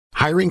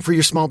Hiring for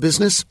your small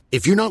business?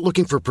 If you're not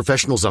looking for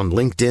professionals on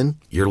LinkedIn,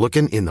 you're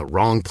looking in the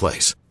wrong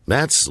place.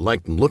 That's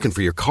like looking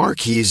for your car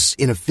keys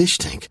in a fish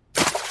tank.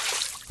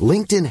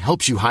 LinkedIn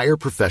helps you hire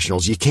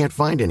professionals you can't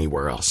find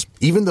anywhere else,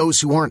 even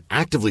those who aren't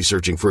actively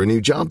searching for a new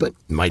job but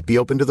might be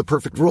open to the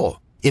perfect role.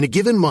 In a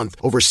given month,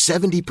 over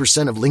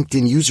 70% of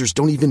LinkedIn users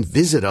don't even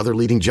visit other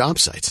leading job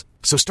sites.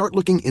 So start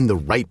looking in the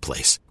right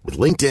place. With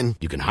LinkedIn,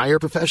 you can hire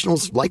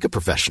professionals like a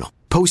professional.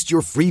 Post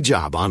your free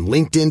job on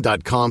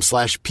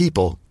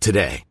linkedin.com/people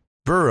today.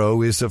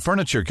 Burrow is a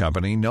furniture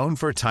company known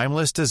for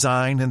timeless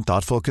design and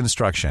thoughtful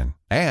construction,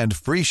 and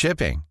free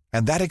shipping,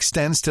 and that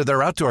extends to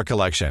their outdoor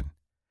collection.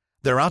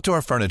 Their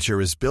outdoor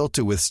furniture is built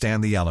to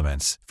withstand the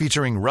elements,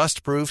 featuring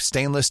rust-proof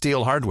stainless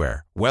steel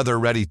hardware,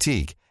 weather-ready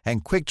teak,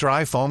 and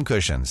quick-dry foam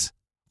cushions.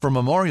 For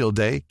Memorial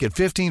Day, get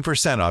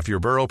 15% off your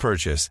Burrow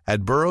purchase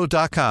at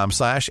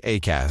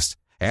burrow.com/ACAST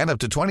and up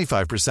to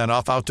 25%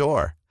 off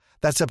outdoor.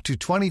 That's up to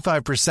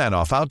 25%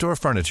 off outdoor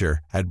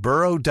furniture at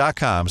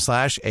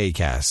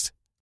burrow.com/ACAST.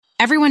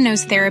 Everyone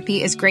knows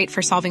therapy is great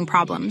for solving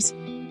problems,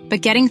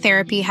 but getting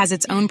therapy has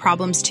its own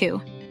problems too,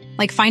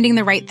 like finding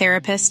the right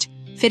therapist,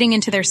 fitting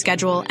into their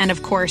schedule, and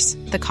of course,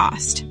 the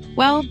cost.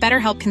 Well,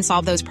 BetterHelp can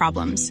solve those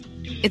problems.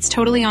 It's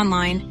totally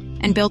online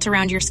and built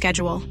around your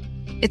schedule.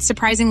 It's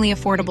surprisingly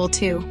affordable,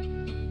 too.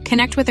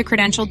 Connect with a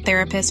credentialed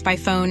therapist by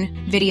phone,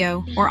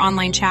 video, or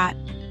online chat,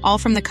 all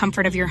from the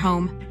comfort of your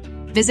home.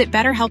 Visit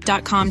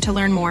BetterHelp.com to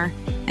learn more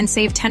and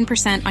save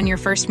 10% on your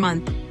first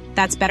month.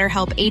 That's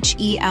BetterHelp,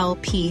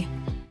 H-E-L-P.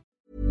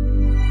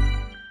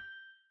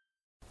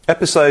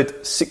 Episode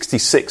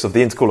 66 of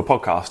the Intercooler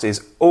podcast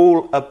is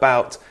all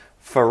about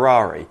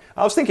Ferrari.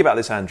 I was thinking about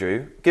this,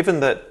 Andrew,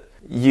 given that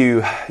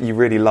you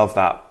really love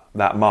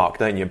that mark,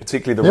 don't you?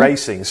 Particularly the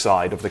racing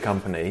side of the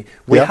company.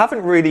 We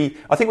haven't really.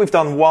 I think we've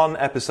done one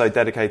episode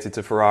dedicated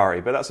to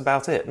Ferrari, but that's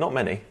about it. Not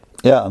many.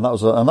 Yeah, and that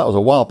was a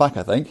while back,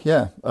 I think.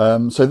 Yeah.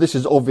 So this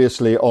is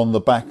obviously on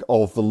the back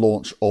of the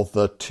launch of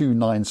the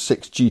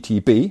 296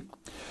 GTB.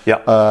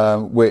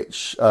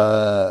 Which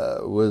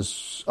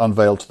was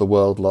unveiled to the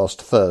world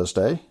last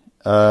Thursday.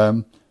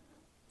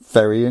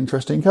 Very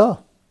interesting car.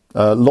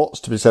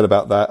 Lots to be said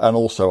about that, and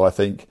also I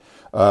think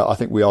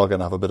we are going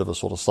to have a bit of a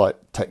sort of slight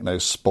techno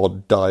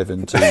spod dive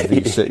into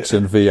V6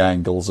 and V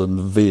angles and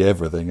V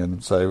everything,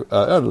 and so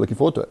looking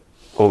forward to it.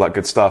 All that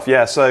good stuff.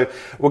 Yeah, so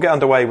we'll get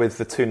underway with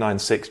the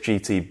 296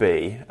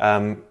 GTB,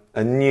 a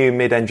new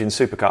mid-engine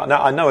supercar.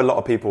 Now, I know a lot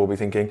of people will be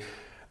thinking,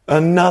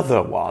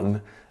 another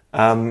one,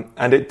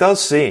 and it does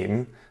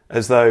seem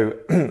as though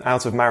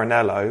out of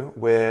Maranello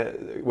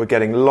we're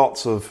getting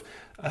lots of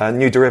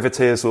new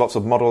derivatives, lots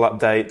of model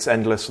updates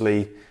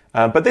endlessly.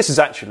 But this is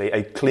actually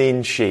a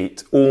clean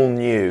sheet, all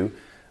new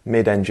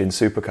mid-engine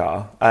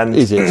supercar. And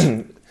is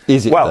it?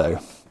 Is it though?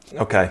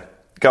 Okay,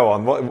 go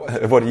on.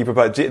 What do you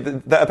propose?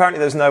 Apparently,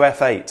 there's no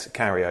F8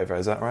 carryover.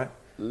 Is that right?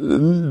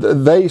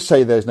 They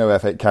say there's no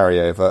F8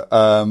 carryover,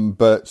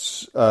 but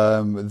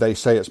they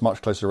say it's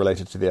much closer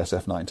related to the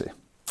SF90.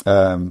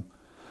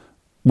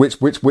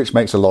 Which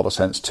makes a lot of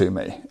sense to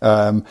me.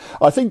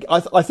 I think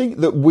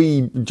that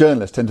we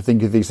journalists tend to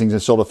think of these things in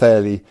sort of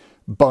fairly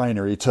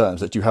binary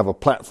terms, that you have a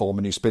platform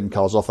and you spin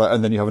cars off it,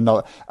 and then you have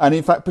another. And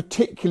in fact,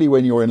 particularly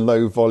when you're in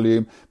low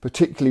volume,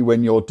 particularly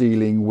when you're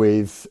dealing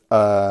with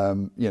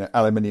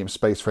aluminium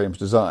space frames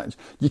designs,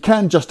 you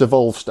can just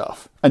evolve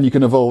stuff, and you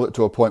can evolve it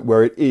to a point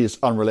where it is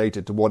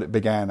unrelated to what it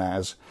began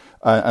as,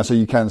 and so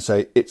you can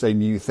say it's a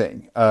new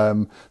thing.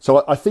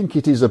 So I think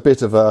it is a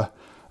bit of a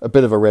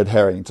red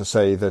herring to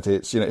say that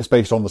it's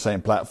based on the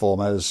same platform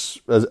as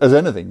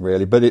anything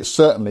really, but it's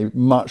certainly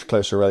much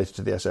closer related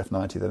to the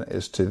SF90 than it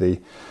is to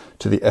the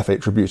F8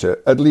 Tributo,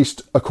 at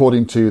least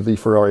according to the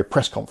Ferrari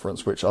press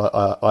conference, which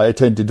I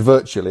attended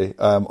virtually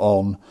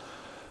on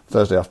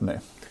Thursday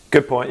afternoon.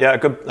 Good point. Yeah,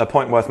 a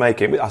point worth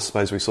making. I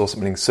suppose we saw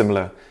something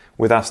similar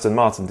with Aston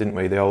Martin, didn't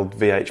we? The old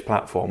VH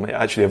platform. It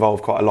actually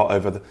evolved quite a lot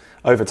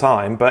over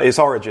time, but its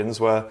origins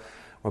were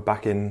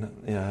back in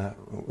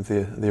with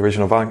the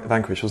original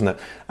Vanquish, wasn't it?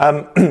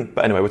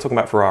 But anyway, we're talking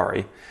about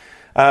Ferrari.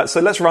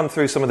 So let's run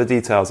through some of the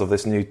details of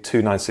this new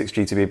 296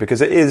 GTB,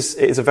 because it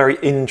is a very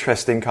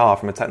interesting car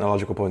from a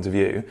technological point of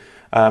view.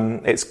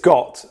 It's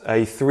got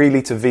a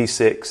 3-litre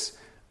V6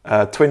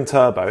 twin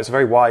turbo. It's a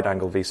very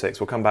wide-angle V6.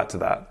 We'll come back to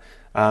that.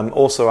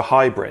 Also a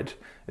hybrid.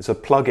 It's a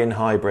plug-in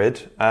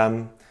hybrid.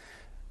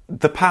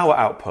 The power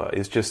output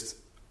is just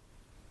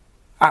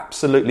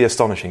absolutely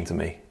astonishing to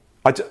me.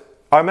 I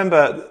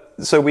remember...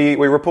 So we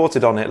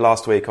reported on it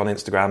last week on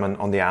Instagram and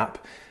on the app.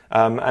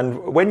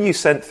 And when you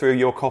sent through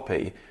your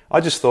copy,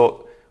 I just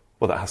thought,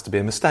 well, that has to be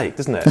a mistake,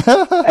 doesn't it?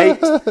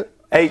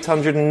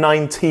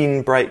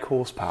 819 brake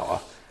horsepower.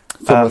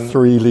 From a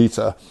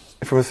 3-litre.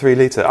 From a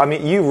 3-litre. I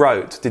mean, you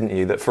wrote, didn't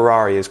you, that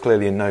Ferrari is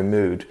clearly in no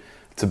mood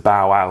to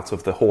bow out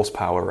of the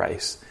horsepower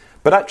race.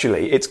 But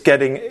actually, it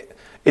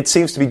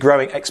seems to be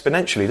growing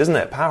exponentially, doesn't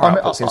it? Power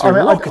output seems to be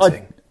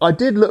rocketing. I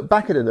did look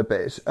back at it a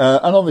bit,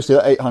 and obviously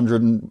that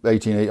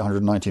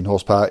 819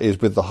 horsepower is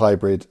with the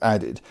hybrid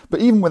added.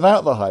 But even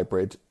without the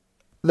hybrid,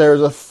 there is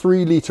a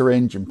 3-litre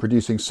engine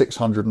producing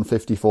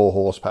 654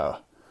 horsepower,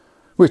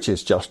 which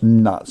is just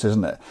nuts,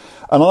 isn't it?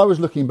 And I was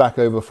looking back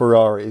over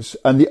Ferraris,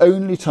 and the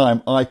only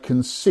time I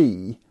can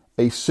see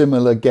a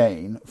similar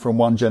gain from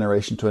one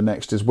generation to the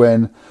next is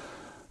when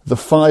the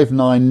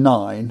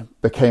 599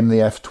 became the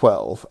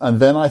F12, and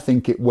then I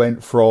think it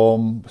went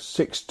from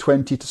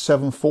 620 to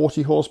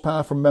 740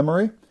 horsepower from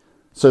memory.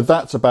 So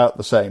that's about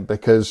the same,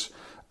 because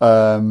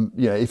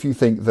if you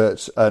think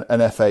that an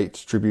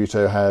F8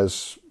 Tributo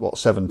has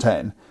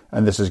 710,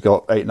 and this has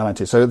got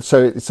 890, so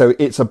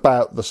it's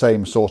about the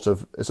same sort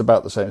of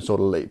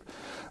leap.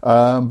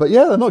 But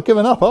yeah, they're not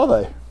giving up, are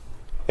they?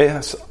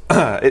 Yes,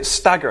 it's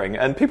staggering,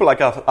 and people like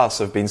us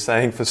have been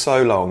saying for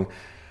so long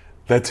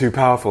they're too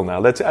powerful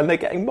now, and they're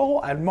getting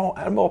more and more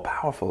and more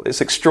powerful. It's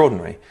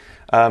extraordinary.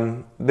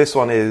 This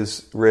one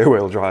is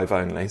rear-wheel drive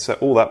only, so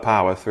all that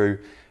power through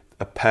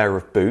a pair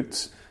of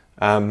boots.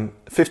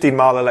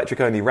 15-mile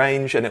electric-only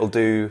range, and it'll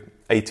do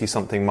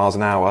 80-something miles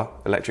an hour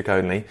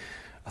electric-only.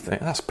 I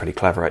think that's pretty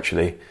clever,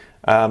 actually.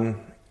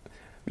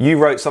 You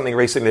wrote something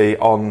recently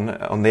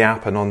on the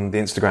app and on the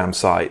Instagram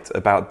site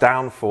about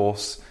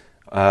downforce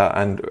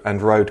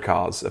and road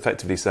cars,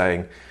 effectively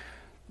saying,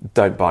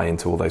 don't buy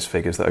into all those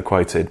figures that are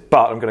quoted,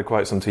 but I'm going to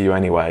quote some to you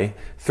anyway.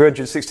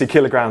 360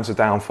 kilograms of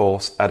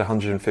downforce at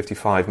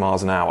 155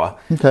 miles an hour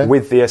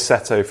with the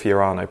Assetto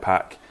Fiorano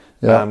pack.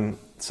 Yeah.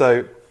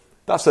 So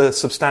that's a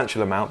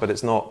substantial amount, but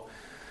it's not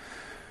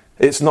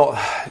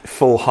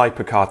full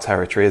hypercar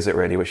territory, is it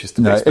really? Which is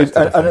to be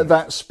expected. And at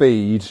that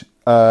speed,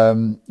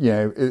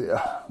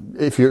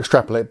 if you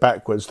extrapolate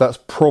backwards, that's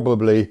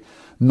probably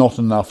not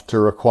enough to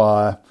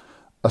require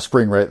a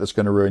spring rate that's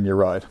going to ruin your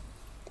ride.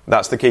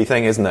 That's the key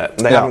thing, isn't it?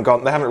 They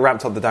haven't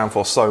ramped up the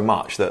downforce so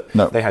much that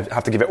they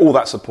have to give it all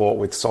that support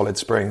with solid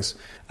springs.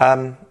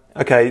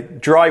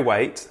 Dry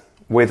weight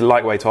with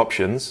lightweight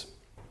options,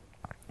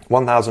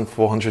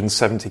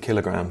 1,470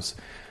 kilograms.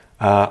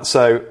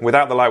 So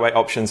without the lightweight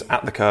options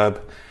at the curb,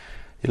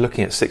 you're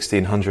looking at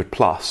 1,600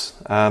 plus,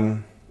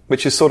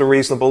 which is sort of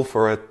reasonable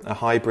for a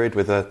hybrid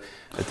with a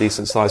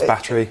decent sized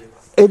battery.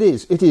 It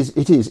is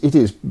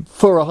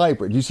for a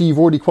hybrid. You see, you've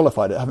already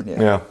qualified it, haven't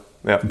you? Yeah.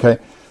 Okay.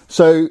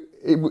 So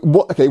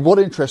what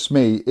interests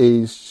me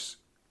is,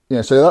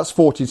 so that's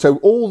 40. So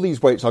all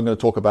these weights I'm going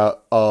to talk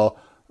about are,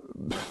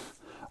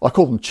 I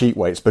call them cheat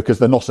weights because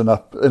they're not in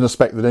a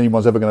spec that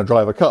anyone's ever going to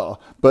drive a car.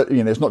 But,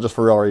 it's not just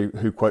Ferrari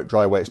who quote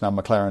dry weights. Now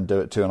McLaren do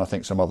it too, and I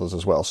think some others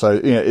as well.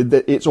 So,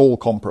 it's all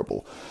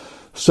comparable.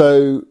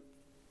 So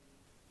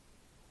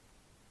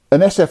an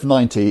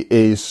SF90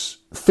 is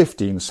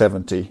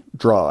 1570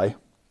 dry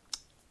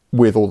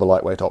with all the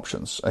lightweight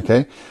options,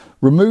 okay?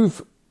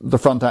 Remove the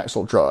front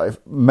axle drive,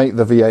 make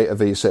the V8 a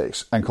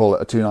V6 and call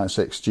it a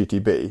 296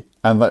 GTB,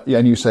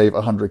 and you save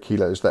 100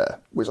 kilos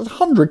there, which is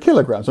 100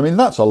 kilograms. I mean,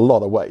 that's a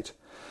lot of weight.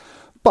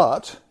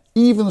 But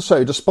even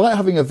so, despite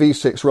having a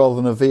V6 rather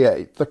than a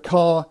V8, the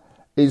car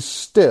is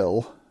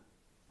still,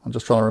 I'm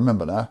just trying to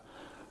remember now,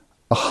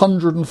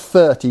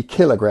 130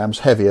 kilograms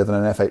heavier than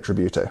an F8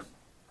 Tributo.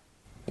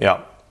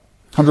 Yeah.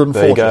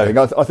 140,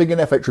 I think an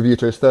F8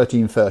 Tributo is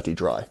 1330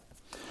 dry.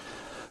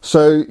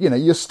 So,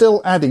 you're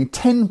still adding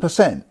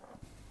 10%.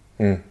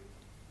 And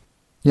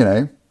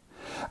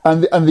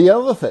the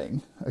other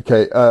thing,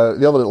 the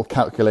other little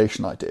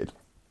calculation I did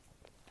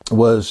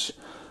was,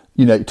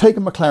 take a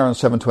McLaren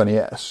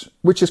 720S,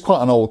 which is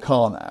quite an old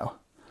car now,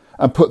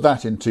 and put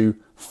that into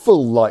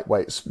full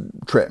lightweight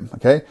trim,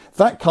 okay?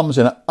 That comes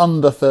in at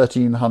under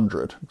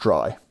 1,300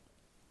 dry.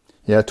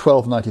 Yeah,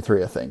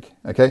 1,293, I think,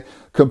 okay?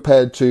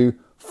 Compared to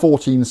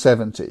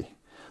 1,470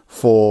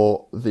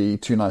 for the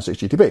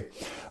 296 GTB.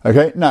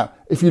 Okay, now,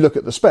 if you look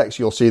at the specs,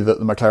 you'll see that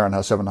the McLaren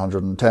has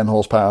 710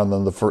 horsepower and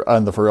then the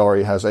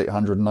Ferrari has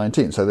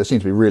 819. So they seem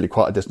to be really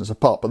quite a distance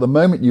apart. But the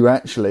moment you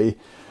actually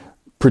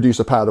produce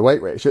a power to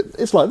weight ratio,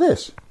 it's like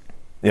this.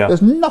 Yeah.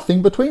 There's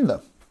nothing between them.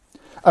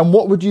 And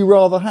what would you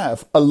rather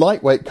have? A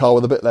lightweight car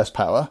with a bit less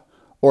power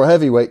or a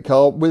heavyweight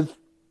car with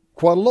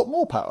quite a lot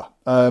more power?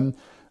 And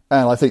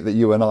I think that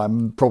you and I,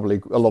 and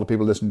probably a lot of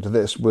people listening to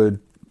this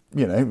would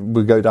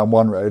go down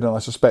one road, and I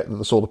suspect that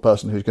the sort of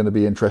person who's going to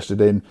be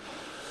interested in,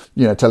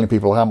 telling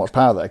people how much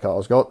power their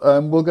car's got,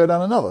 will go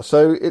down another.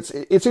 So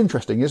it's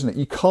interesting, isn't it?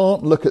 You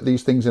can't look at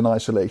these things in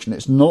isolation.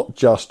 It's not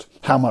just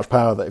how much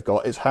power they've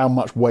got, it's how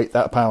much weight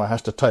that power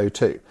has to tow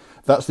too.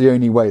 That's the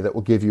only way that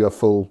will give you a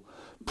full,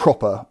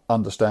 proper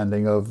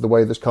understanding of the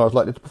way this car is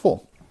likely to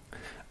perform.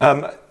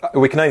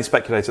 We can only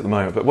speculate at the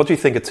moment, but what do you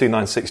think a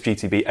 296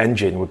 GTB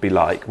engine would be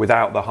like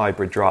without the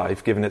hybrid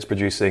drive, given it's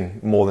producing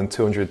more than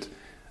 200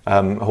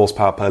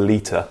 horsepower per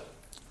litre?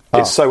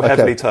 It's so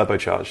heavily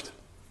turbocharged.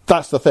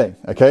 That's the thing,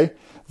 okay?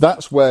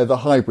 That's where the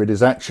hybrid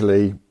is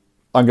actually...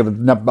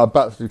 I'm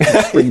about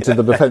to spring to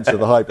the defence of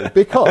the hybrid,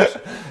 because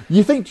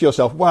you think to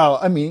yourself, wow,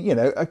 I mean,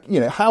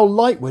 how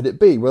light would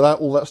it be without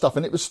all that stuff?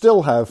 And it would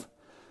still have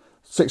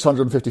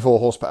 654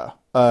 horsepower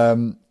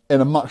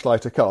in a much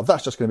lighter car.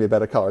 That's just going to be a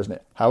better car, isn't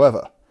it?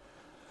 However,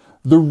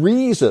 the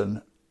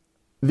reason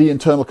the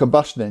internal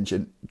combustion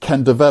engine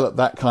can develop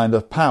that kind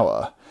of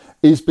power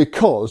is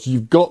because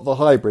you've got the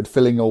hybrid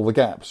filling all the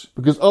gaps.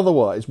 Because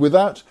otherwise,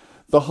 without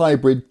the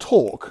hybrid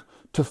torque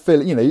to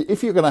fill,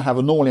 if you're going to have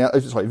if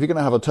you're going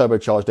to have a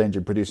turbocharged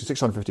engine producing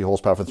 650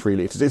 horsepower for 3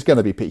 litres, it's going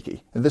to be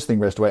peaky. And this thing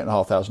raised to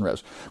 8,500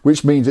 revs,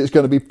 which means it's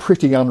going to be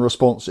pretty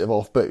unresponsive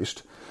off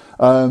boost,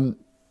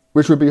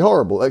 which would be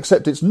horrible,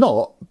 except it's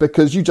not,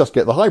 because you just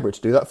get the hybrid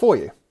to do that for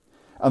you.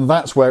 And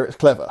that's where it's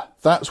clever.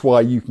 That's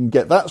why you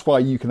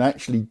can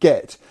actually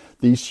get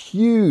these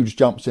huge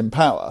jumps in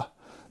power,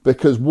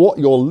 because what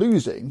you're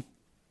losing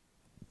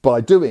by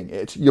doing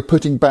it, you're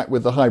putting back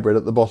with the hybrid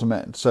at the bottom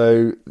end.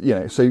 So,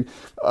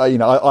 I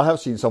have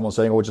seen someone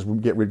saying, "Oh, just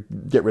get rid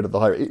of the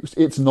hybrid."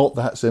 It's not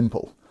that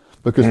simple,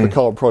 because the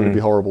car would probably be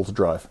horrible to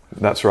drive.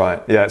 That's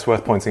right. Yeah, it's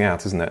worth pointing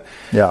out, isn't it?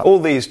 Yeah. All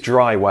these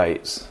dry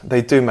weights,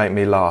 they do make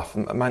me laugh.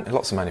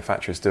 Lots of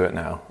manufacturers do it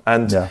now.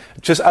 And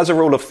just as a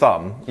rule of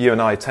thumb, you and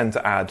I tend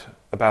to add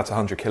about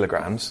 100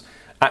 kilograms.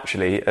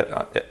 Actually,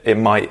 it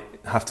might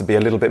have to be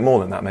a little bit more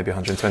than that, maybe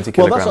 120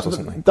 kilograms or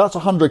something. That's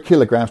 100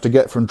 kilograms to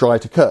get from dry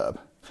to curb.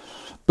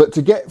 But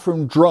to get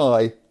from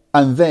dry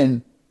and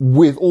then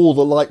with all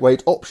the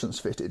lightweight options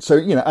fitted. So,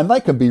 and they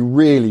can be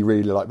really,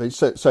 really lightweight.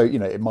 So,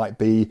 it might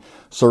be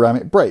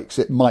ceramic brakes.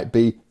 It might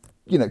be,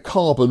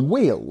 carbon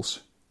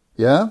wheels.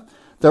 Yeah.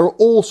 There are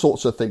all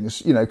sorts of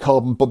things, bits of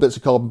carbon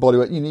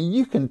bodywork.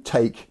 You can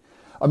take,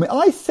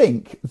 I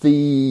think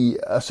the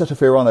Assetto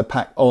Fiorano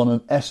pack on an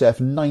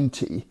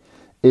SF90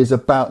 is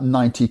about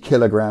 90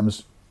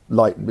 kilograms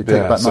light.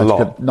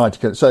 About 90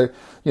 kilograms. So,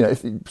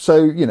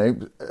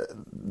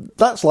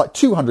 that's like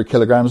 200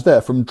 kilograms there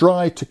from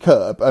dry to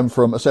curb, and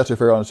from Assetto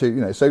Fiorano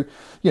to,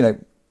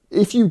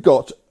 if you've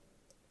got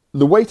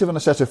the weight of an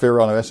Assetto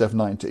Fiorano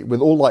SF90 with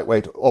all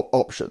lightweight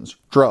options,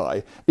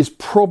 dry, is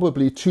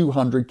probably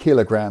 200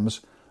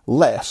 kilograms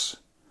less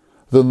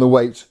than the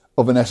weight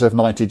of an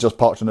SF90 just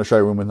parked in a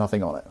showroom with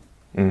nothing on it.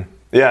 Mm.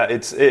 Yeah,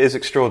 it is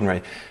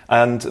extraordinary.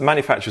 And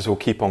manufacturers will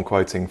keep on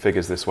quoting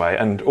figures this way,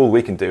 and all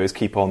we can do is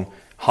keep on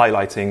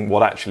highlighting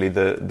what actually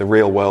the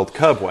real world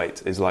curb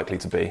weight is likely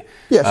to be.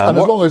 Yes, and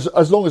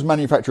as long as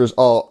manufacturers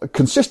are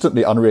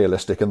consistently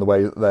unrealistic in the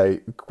way that they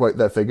quote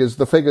their figures,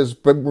 the figures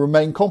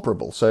remain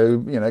comparable. So,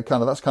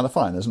 that's kind of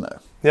fine, isn't it?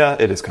 Yeah,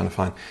 it is kind of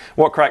fine.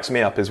 What cracks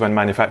me up is when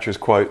manufacturers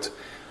quote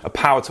a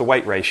power to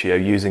weight ratio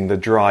using the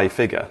dry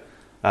figure.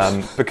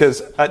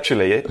 Because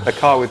actually, a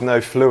car with no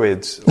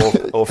fluids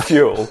or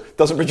fuel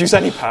doesn't produce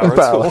any power at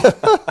all.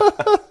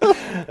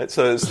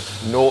 So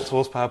it's 0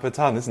 horsepower per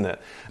tonne, isn't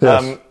it?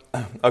 Yes.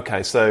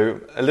 Okay,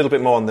 so a little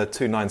bit more on the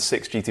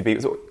 296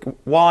 GTB.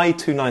 Why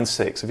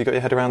 296? Have you got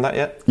your head around that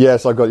yet?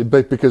 Yes, I've got it,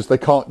 because they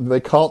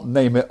can't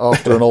name it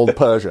after an old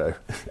Peugeot.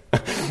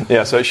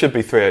 Yeah, so it should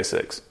be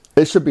 306.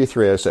 It should be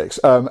 306.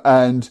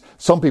 And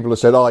some people have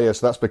said,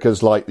 yes, that's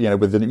because, with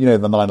the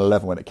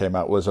 911 when it came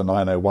out was a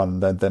 901,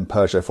 then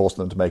Peugeot forced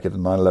them to make it a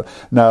 911.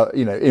 Now,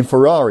 in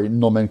Ferrari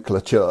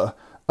nomenclature,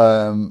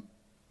 that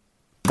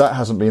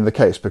hasn't been the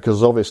case,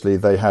 because obviously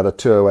they had a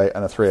 208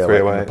 and a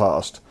 308 in the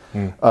past.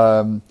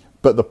 Mm.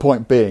 But the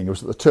point being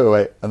was that the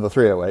 208 and the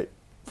 308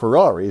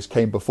 Ferraris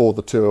came before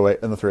the 208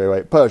 and the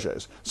 308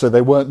 Peugeots. So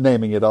they weren't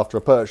naming it after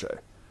a Peugeot.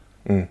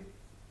 Mm.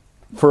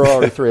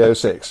 Ferrari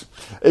 306.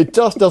 It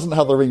just doesn't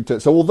have the ring to it.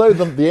 So although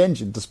the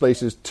engine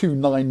displaces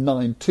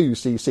 2992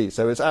 cc,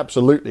 so it's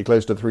absolutely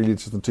close to 3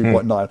 litres and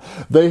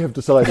 2.9, they have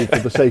decided for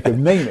the sake of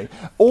naming.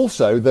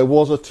 Also, there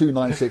was a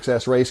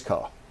 296S race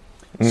car.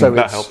 So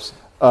that helps.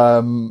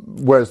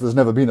 Whereas there's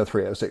never been a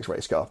 306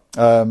 race car.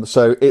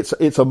 So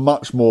it's a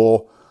much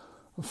more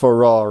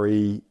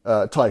Ferrari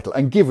title.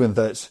 And given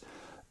that,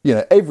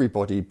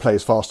 everybody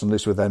plays fast and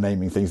loose with their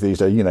naming things these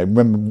days.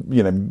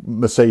 Remember,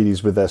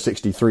 Mercedes with their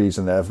 63s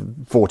and their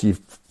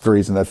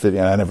 43s and their 50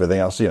 and everything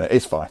else.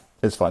 It's fine.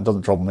 It's fine. It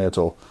doesn't trouble me at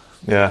all.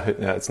 Yeah,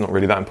 it's not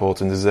really that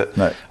important, is it?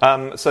 No.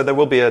 So there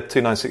will be a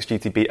 296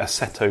 GTB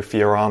Assetto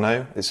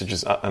Fiorano. It's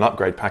just an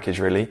upgrade package,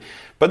 really.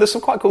 But there's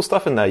some quite cool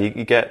stuff in there. You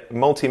get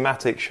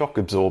Multimatic shock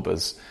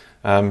absorbers,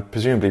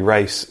 presumably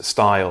race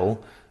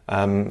style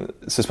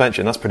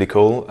suspension. That's pretty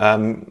cool.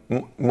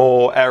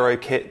 More aero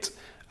kit,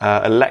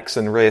 a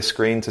Lexan rear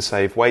screen to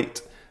save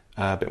weight,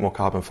 a bit more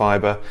carbon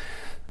fibre.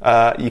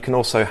 You can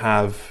also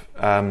have...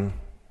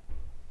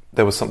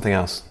 there was something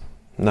else.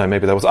 No,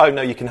 maybe there was... Oh,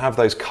 no, you can have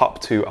those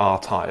Cup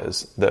 2R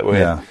tyres that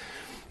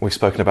we've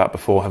spoken about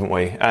before, haven't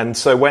we? And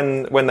so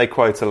when they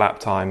quote a lap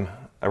time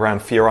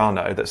around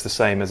Fiorano that's the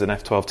same as an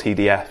F12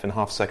 TDF and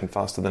half a second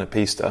faster than a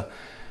Pista,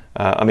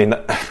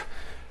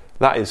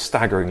 that is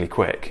staggeringly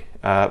quick.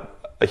 A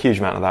huge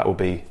amount of that will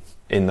be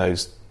in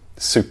those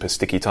super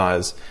sticky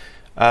tyres.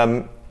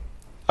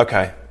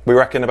 Okay, we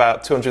reckon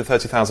about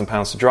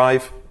 £230,000 to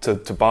drive,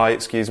 to buy,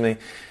 excuse me.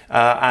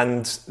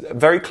 And a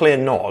very clear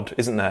nod,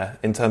 isn't there,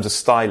 in terms of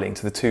styling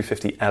to the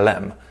 250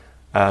 LM.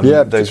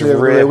 Those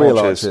rear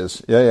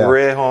haunches.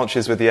 Rear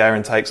haunches with the air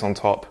intakes on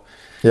top.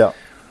 Yeah.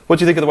 What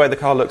do you think of the way the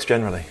car looks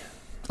generally?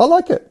 I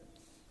like it.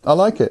 I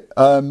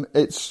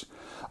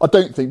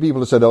don't think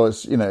people have said,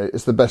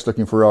 it's the best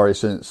looking Ferrari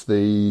since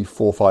the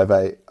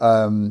 458.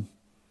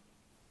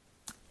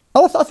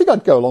 I think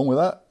I'd go along with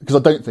that, because I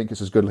don't think it's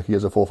as good looking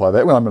as a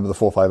 458. When I remember the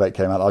 458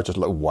 came out, I just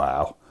looked,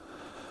 wow.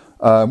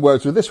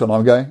 Whereas with this one,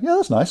 I'm going, yeah,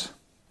 that's nice.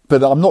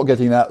 But I'm not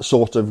getting that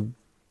sort of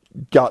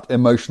gut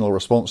emotional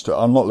response to it.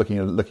 I'm not looking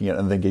at it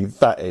and thinking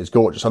that is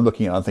gorgeous. I'm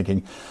looking at it and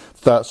thinking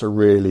that's a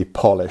really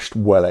polished,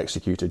 well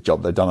executed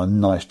job. They've done a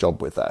nice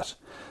job with that.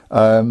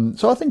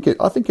 So I think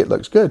it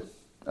looks good.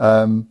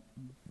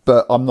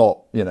 But I'm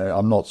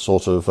not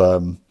sort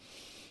of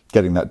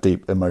getting that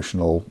deep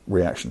emotional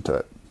reaction to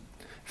it.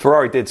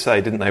 Ferrari did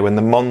say, didn't they, when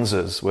the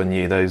Monzas were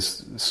new,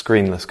 those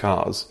screenless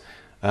cars,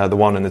 the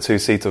 1 and the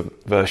 2-seater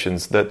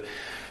versions,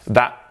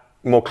 that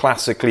more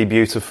classically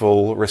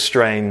beautiful,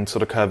 restrained,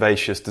 sort of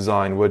curvaceous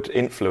design would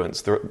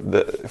influence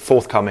the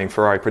forthcoming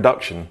Ferrari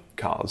production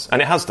cars.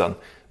 And it has done.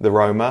 The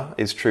Roma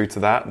is true to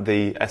that.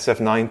 The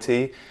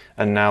SF90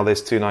 and now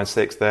this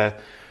 296, they're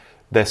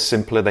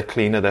simpler, they're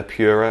cleaner, they're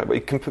purer. But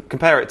you can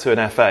compare it to an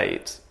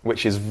F8,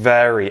 which is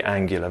very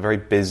angular, very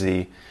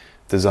busy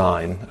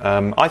design.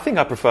 I think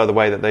I prefer the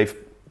way that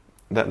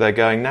they're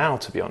going now,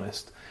 to be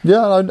honest.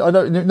 Yeah, I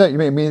don't know what you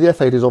mean. I mean, the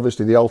F8 is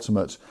obviously the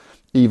ultimate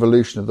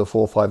evolution of the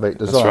 458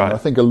 design. That's right. I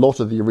think a lot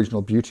of the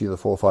original beauty of the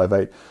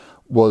 458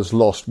 was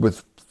lost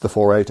with the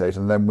 488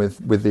 and then with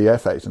the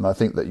F8. And I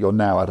think that you're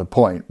now at a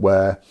point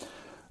where,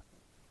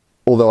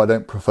 although I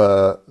don't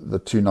prefer the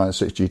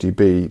 296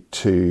 GTB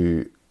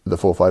to the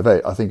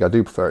 458, I think I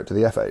do prefer it to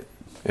the F8.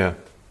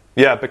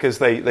 Yeah, because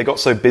they got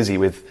so busy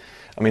with,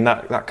 I mean,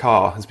 that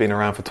car has been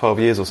around for 12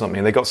 years or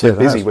something. They got so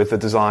busy with the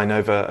design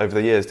over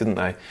the years, didn't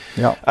they?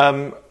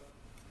 Yeah.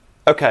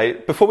 Okay,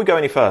 before we go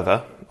any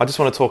further, I just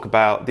want to talk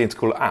about the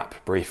Intercooler app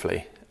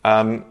briefly.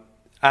 And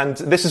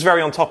this is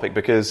very on topic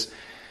because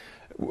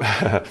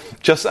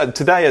just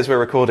today as we're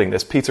recording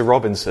this, Peter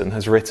Robinson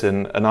has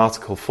written an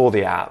article for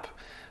the app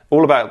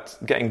all about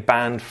getting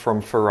banned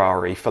from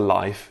Ferrari for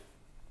life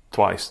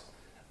twice.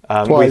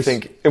 Twice.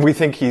 We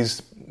think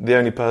he's the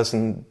only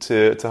person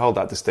to hold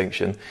that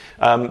distinction.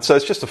 So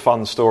it's just a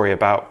fun story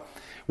about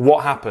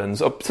what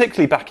happens,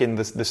 particularly back in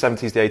the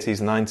 70s, the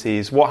 80s, and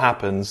 90s, what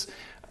happens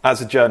as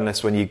a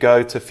journalist when you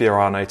go to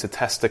Fiorano to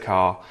test a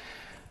car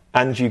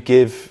and you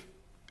give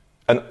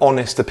an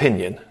honest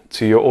opinion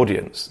to your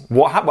audience.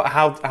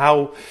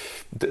 How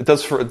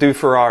did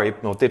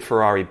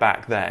Ferrari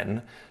back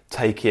then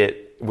take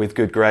it with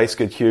good grace,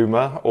 good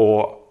humour,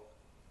 or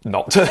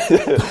not?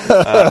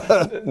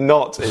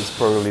 Not is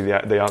probably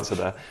the answer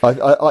there.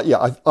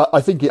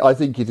 I think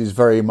it is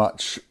very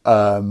much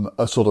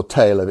a sort of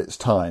tale of its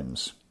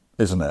times,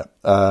 isn't it?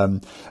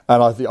 And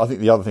I think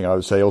the other thing I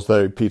would say,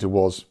 although Peter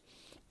was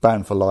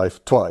banned for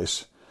life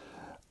twice,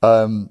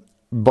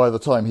 by the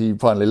time he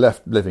finally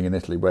left living in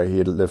Italy, where he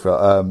had lived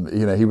for,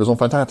 he was on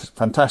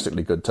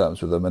fantastically good terms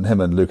with them, and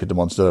him and Luca de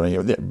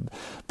Monsteroni.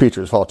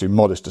 Peter is far too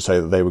modest to say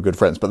that they were good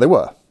friends, but they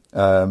were.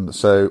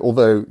 So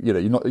although,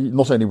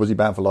 not only was he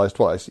banned for life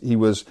twice, he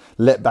was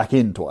let back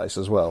in twice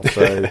as well.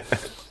 So,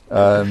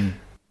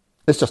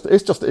 it's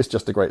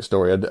just a great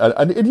story.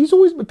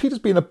 And Peter's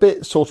been a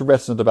bit sort of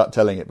reticent about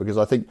telling it because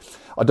I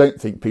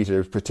don't think Peter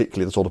is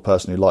particularly the sort of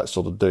person who likes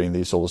sort of doing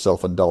these sort of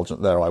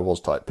self-indulgent, there I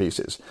was type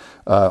pieces.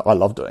 I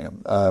love doing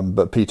them.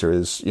 But Peter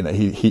is,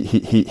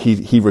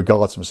 he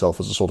regards himself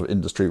as a sort of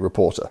industry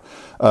reporter.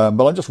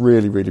 But I'm just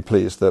really, really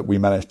pleased that we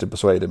managed to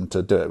persuade him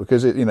to do it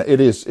because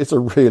it's a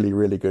really,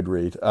 really good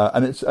read.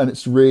 And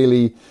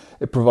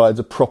it provides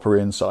a proper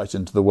insight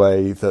into the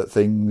way that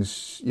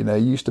things,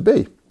 used to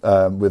be.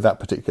 With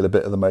that particular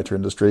bit of the motor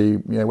industry,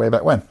 way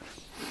back when.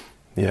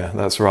 Yeah,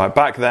 that's right.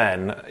 Back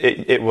then,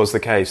 it was the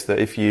case that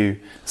if you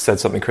said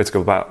something critical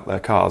about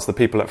their cars, the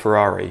people at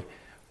Ferrari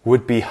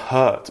would be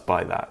hurt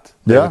by that.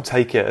 They would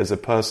take it as a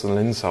personal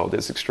insult.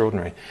 It's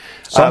extraordinary.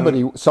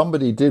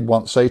 Somebody did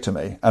once say to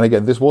me, and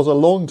again, this was a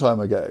long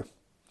time ago,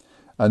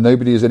 and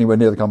nobody is anywhere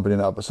near the company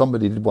now, but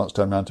somebody did once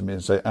turn around to me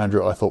and say,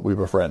 "Andrew, I thought we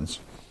were friends."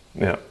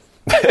 Yeah.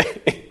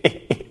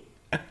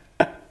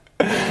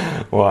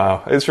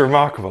 Wow, it's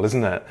remarkable,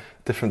 isn't it?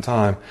 Different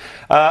time.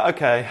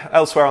 Okay,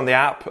 elsewhere on the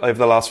app, over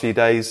the last few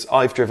days,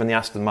 I've driven the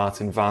Aston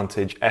Martin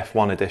Vantage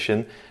F1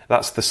 edition.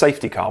 That's the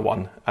safety car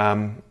one.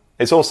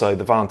 It's also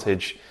the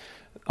Vantage.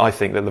 I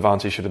think that the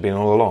Vantage should have been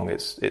all along.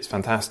 It's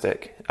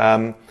fantastic.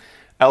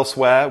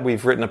 Elsewhere,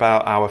 we've written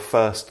about our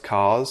first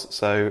cars.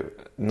 So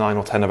 9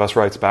 or 10 of us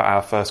wrote about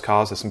our first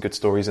cars. There's some good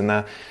stories in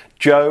there.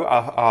 Jo,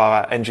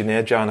 our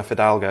engineer, Joanna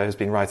Fidalgo, has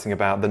been writing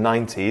about the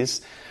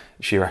 90s.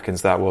 She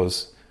reckons that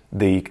was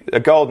a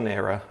golden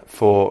era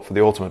for the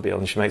automobile,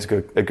 and she makes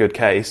a good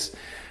case.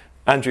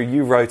 Andrew,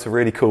 you wrote a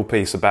really cool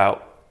piece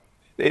about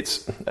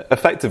it's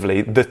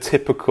effectively the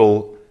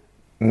typical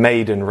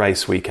maiden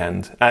race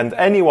weekend, and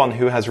anyone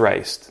who has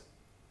raced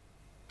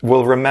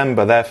will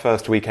remember their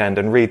first weekend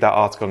and read that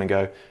article and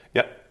go,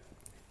 yep,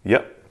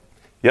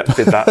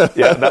 did that,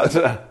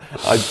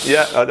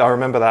 I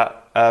remember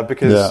that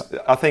because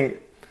I think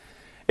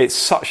it's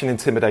such an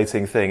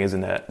intimidating thing,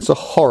 isn't it? It's a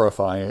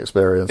horrifying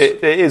experience.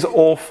 It is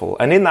awful.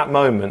 And in that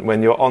moment,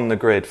 when you're on the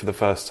grid for the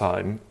first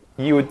time,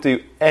 you would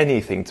do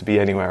anything to be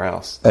anywhere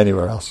else.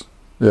 Anywhere else,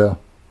 yeah.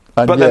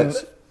 And but then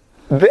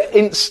the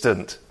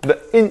instant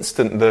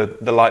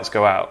the lights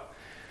go out,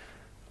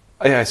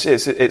 yeah,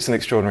 it's an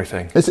extraordinary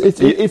thing.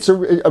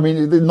 I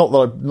mean, not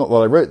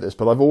that I wrote this,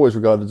 but I've always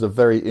regarded it as a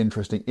very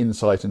interesting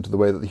insight into the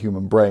way that the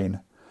human brain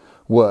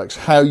works,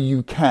 how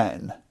you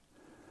can,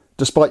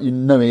 despite you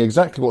knowing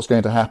exactly what's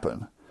going to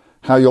happen,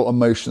 how your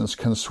emotions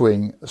can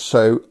swing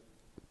so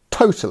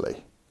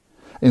totally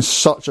in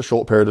such a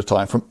short period of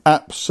time, from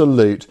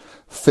absolute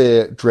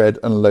fear, dread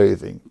and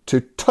loathing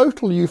to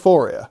total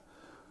euphoria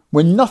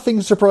when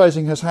nothing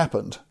surprising has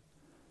happened,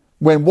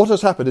 when what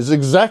has happened is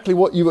exactly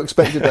what you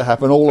expected to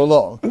happen all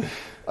along.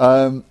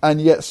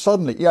 And yet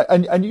suddenly,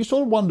 and you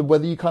sort of wonder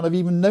whether you kind of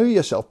even know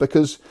yourself,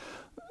 because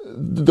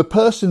the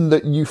person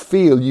that you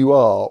feel you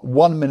are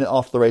 1 minute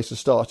after the race has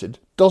started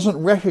doesn't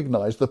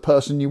recognise the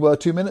person you were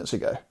 2 minutes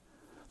ago.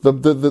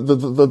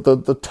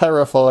 The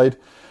terrified,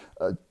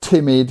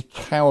 timid,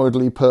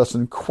 cowardly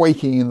person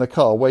quaking in the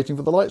car, waiting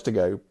for the lights to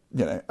go.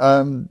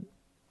 And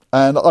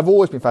I've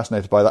always been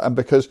fascinated by that. And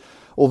because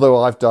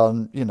although I've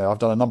done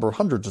a number of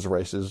hundreds of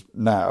races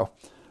now,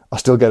 I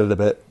still get it a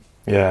bit.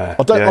 Yeah,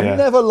 I've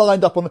never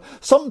lined up on.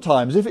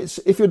 Sometimes,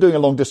 if you're doing a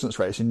long distance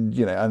race and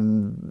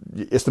and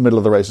it's the middle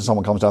of the race and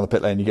someone comes down the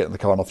pit lane, you get in the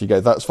car and off you go.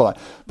 That's fine.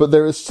 But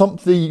there is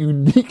something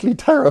uniquely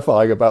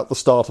terrifying about the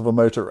start of a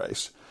motor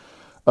race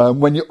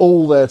when you're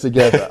all there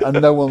together and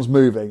no one's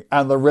moving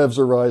and the revs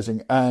are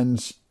rising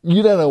and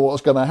you don't know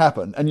what's going to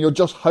happen and you're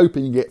just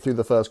hoping you get through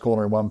the first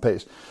corner in one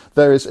piece.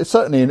 It's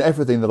certainly in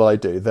everything that I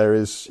do. There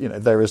is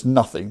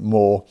nothing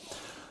more,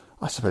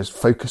 I suppose,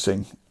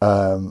 focusing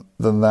than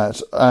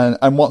that.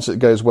 And once it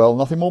goes well,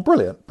 nothing more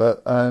brilliant.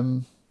 But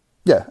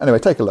anyway,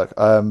 take a look.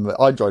 I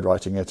enjoyed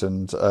writing it,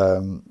 and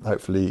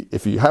hopefully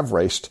if you have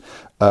raced,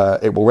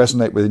 it will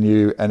resonate with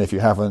you. And if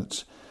you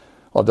haven't,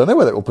 I don't know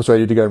whether it will persuade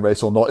you to go and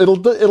race or not.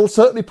 It'll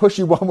certainly push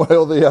you one way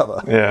or the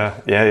other.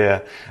 Yeah.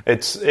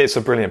 It's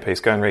a brilliant piece.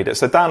 Go and read it.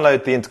 So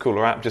download the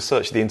Intercooler app. Just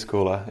search the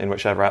Intercooler in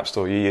whichever app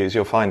store you use.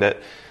 You'll find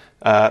it.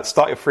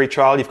 Start your free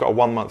trial. You've got a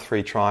 1 month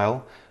free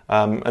trial.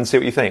 And see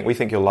what you think. We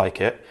think you'll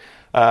like it.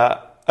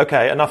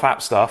 Okay, enough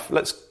app stuff.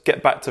 Let's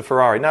get back to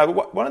Ferrari. Now,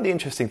 one of the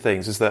interesting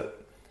things is that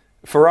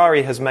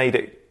Ferrari has made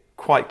it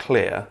quite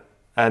clear,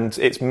 and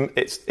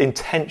it's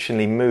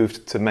intentionally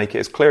moved to make it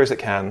as clear as it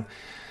can,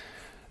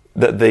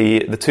 that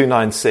the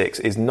 296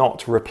 is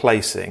not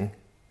replacing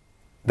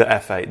the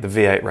F8, the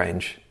V8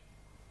 range,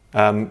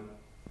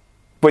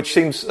 which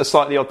seems a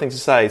slightly odd thing to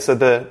say. So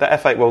the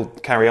F8 will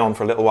carry on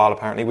for a little while,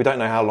 apparently. We don't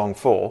know how long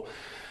for.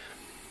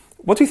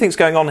 What do you think is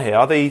going on here?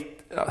 Are they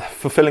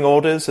fulfilling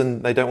orders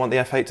and they don't want the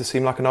F8 to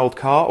seem like an old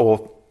car,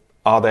 or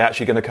are they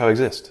actually going to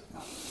coexist?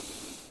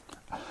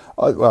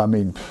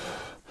 Don't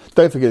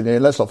forget.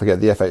 Let's not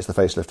forget the F8's the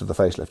facelift of the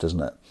facelift, isn't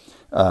it?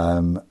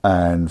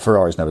 And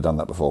Ferrari's never done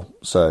that before.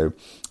 So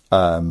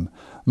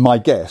my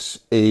guess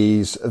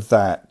is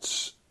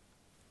that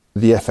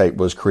the F8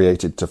 was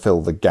created to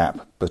fill the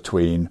gap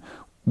between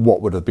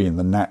what would have been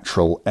the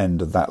natural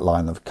end of that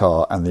line of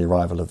car and the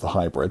arrival of the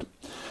hybrid.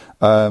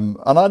 And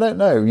I don't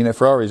know,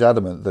 Ferrari's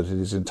adamant that it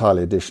is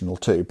entirely additional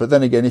too. But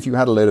then again, if you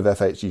had a load of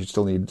F8s you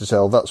still needed to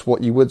sell, that's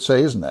what you would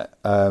say, isn't it?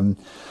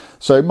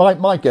 So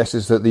my guess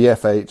is that the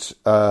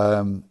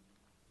F8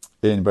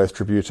 in both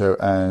Tributo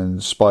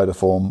and Spider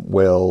form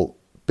will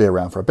be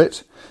around for a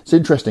bit. It's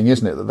interesting,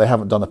 isn't it, that they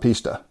haven't done a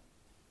Pista.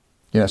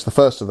 It's the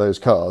first of those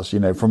cars,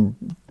 from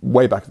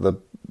way back at the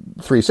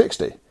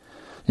 360.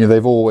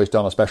 They've always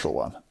done a special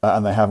one,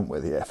 and they haven't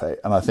with the F8.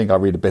 And I think I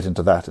read a bit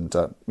into that,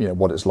 into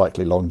what its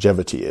likely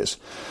longevity is.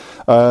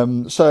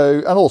 And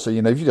also,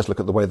 if you just look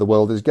at the way the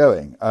world is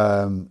going,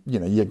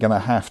 you're going to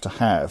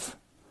have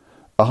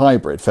a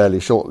hybrid fairly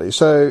shortly.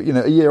 So,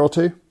 a year or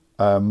two,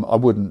 I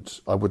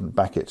wouldn't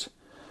back it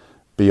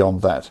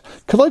beyond that.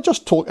 Could I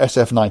just talk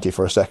SF90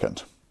 for a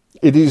second?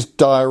 It is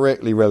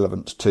directly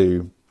relevant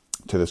to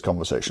this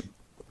conversation.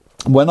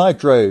 When I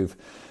drove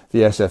the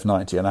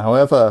SF90, and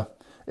however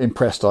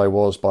impressed I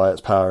was by its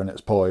power and its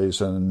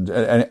poise, and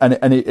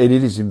it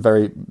is in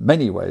very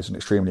many ways an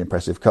extremely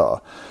impressive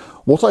car.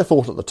 What I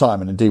thought at the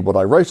time, and indeed what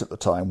I wrote at the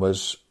time,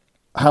 was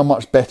how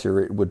much better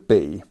it would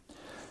be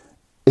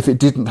if it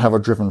didn't have a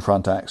driven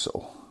front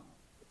axle.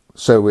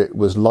 So it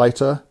was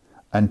lighter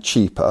and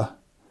cheaper,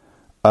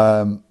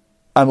 and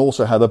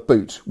also had a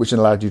boot which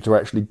allowed you to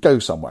actually go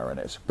somewhere in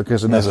it,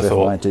 because an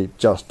SF90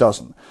 just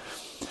doesn't.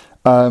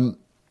 And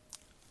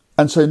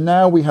so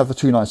now we have the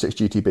 296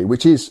 GTB,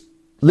 which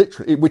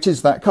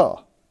is that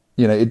car.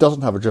 It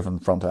doesn't have a driven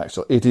front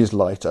axle. It is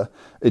lighter.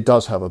 It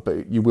does have a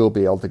boot. You will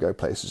be able to go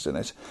places in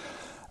it.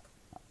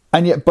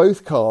 And yet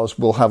both cars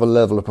will have a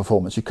level of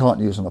performance you can't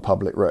use on a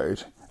public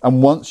road.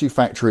 And once you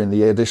factor in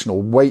the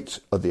additional weight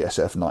of the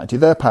SF90,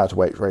 their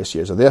power-to-weight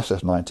ratios of the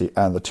SF90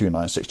 and the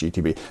 296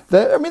 GTB,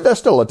 they're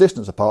still a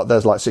distance apart.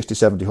 There's like 60,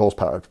 70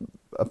 horsepower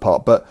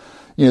apart. But,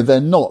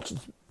 they're not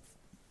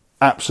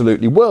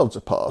absolutely worlds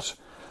apart.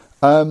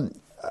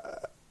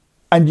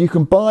 And you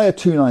can buy a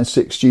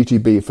 296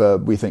 GTB for,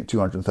 we think,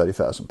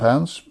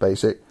 £230,000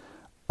 basic.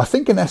 I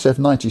think an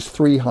SF90 is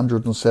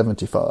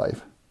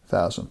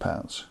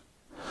 £375,000.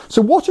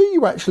 So what are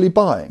you actually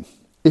buying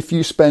if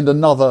you spend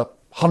another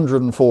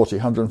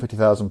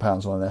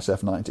 £150,000 on an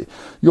SF90?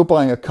 You're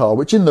buying a car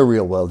which in the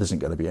real world isn't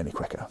going to be any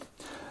quicker.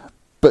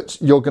 But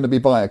you're going to be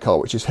buying a car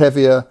which is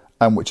heavier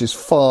and which is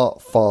far,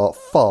 far,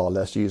 far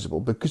less usable,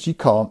 because you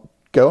can't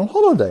go on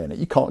holiday in it.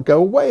 You can't go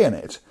away in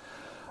it.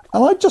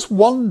 And I just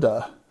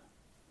wonder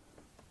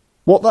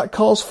what that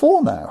car's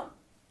for now.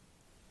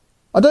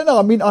 I don't know.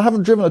 I mean, I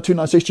haven't driven a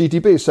 296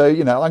 GTB, so,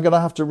 I'm going to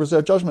have to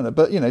reserve judgment.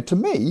 But, to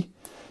me,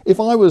 if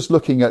I was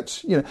looking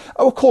at,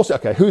 of course,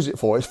 okay, who's it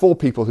for? It's for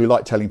people who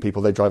like telling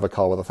people they drive a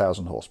car with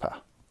 1,000 horsepower.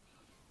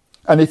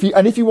 And if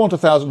you want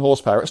 1,000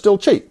 horsepower, it's still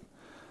cheap.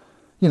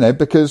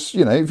 Because,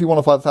 if you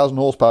want 5,000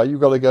 horsepower, you've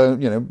got to go,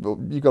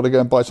 you've got to go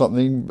and buy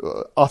something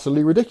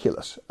utterly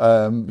ridiculous,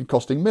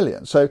 costing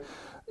millions. So,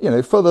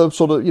 for the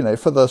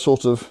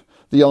sort of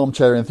the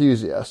armchair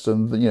enthusiasts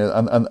and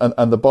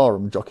and the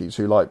barroom jockeys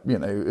who like,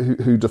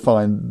 who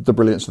define the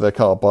brilliance of their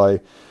car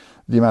by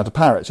the amount of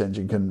power its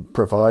engine can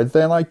provide,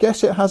 then I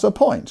guess it has a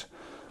point.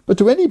 But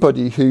to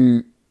anybody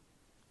who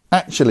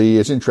actually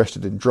is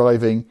interested in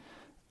driving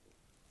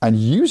and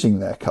using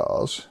their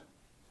cars,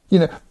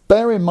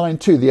 bear in mind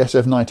too, the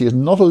SF90 is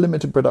not a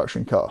limited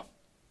production car.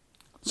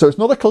 So it's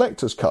not a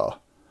collector's car.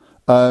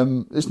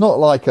 It's not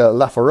like a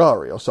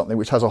LaFerrari or something,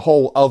 which has a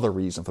whole other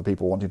reason for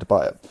people wanting to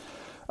buy it.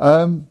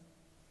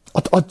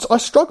 I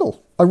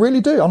struggle. I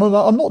really do. I'm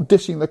not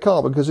dissing the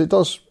car because it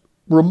does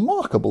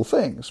remarkable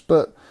things.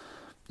 But,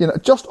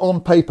 just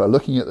on paper,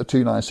 looking at the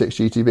 296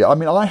 GTB, I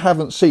mean, I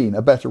haven't seen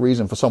a better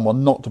reason for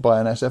someone not to buy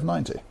an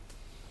SF90.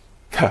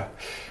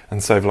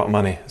 And save a lot of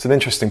money. It's an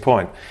interesting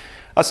point.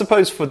 I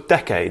suppose for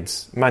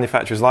decades,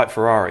 manufacturers like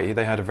Ferrari,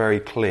 they had a very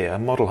clear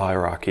model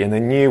hierarchy and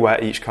they knew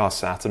where each car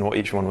sat and what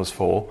each one was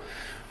for.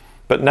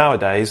 But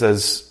nowadays,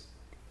 as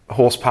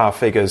horsepower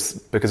figures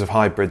because of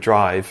hybrid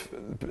drive,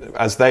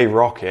 as they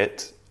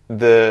rocket,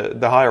 the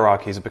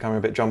hierarchies are becoming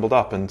a bit jumbled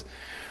up and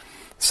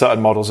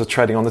certain models are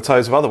treading on the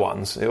toes of other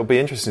ones. It'll be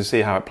interesting to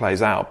see how it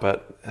plays out,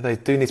 but they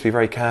do need to be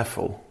very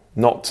careful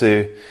not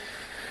to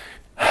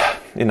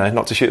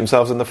shoot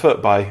themselves in the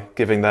foot by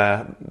giving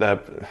their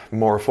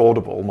more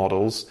affordable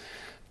models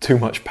too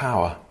much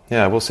power.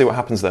 Yeah, we'll see what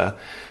happens there.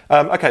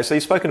 Okay, so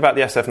you've spoken about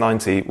the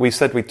SF90. We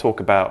said we'd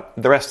talk about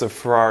the rest of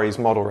Ferrari's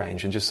model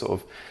range and just sort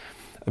of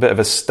a bit of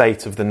a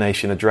state of the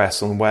nation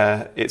address on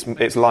where its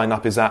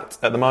lineup is at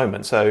the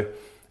moment. So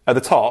at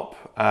the top,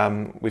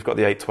 we've got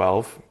the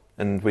 812,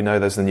 and we know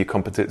there's the new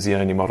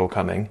Competizione model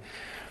coming.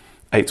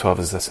 812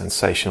 is a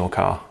sensational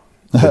car.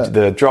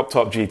 The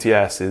drop-top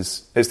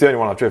GTS it's the only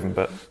one I've driven,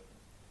 but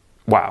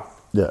wow.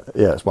 Yeah,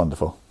 it's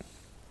wonderful.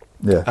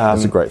 Yeah,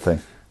 it's a great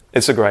thing.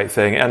 It's a great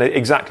thing, and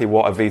exactly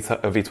what a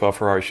V12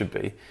 Ferrari should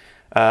be.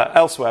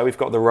 Elsewhere, we've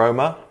got the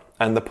Roma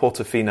and the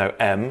Portofino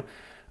M.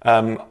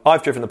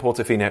 I've driven the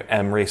Portofino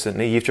M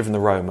recently. You've driven the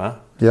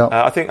Roma. Yeah.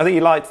 I think you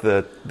liked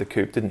the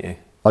coupe, didn't you?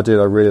 I did.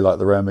 I really like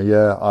the Roma.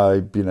 Yeah.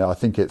 I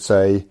think it's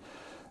a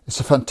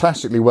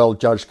fantastically well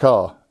judged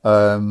car.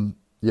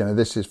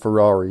 This is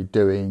Ferrari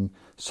doing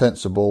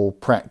sensible,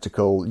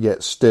 practical,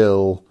 yet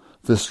still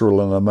visceral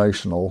and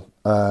emotional.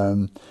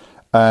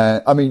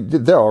 I mean,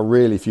 there are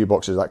really few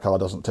boxes that car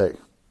doesn't tick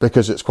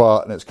because it's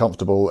quiet and it's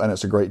comfortable and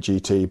it's a great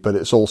GT, but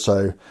it's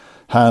also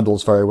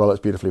handles very well. It's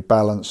beautifully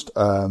balanced.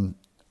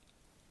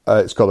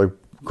 It's got a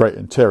great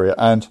interior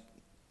and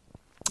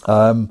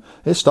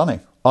it's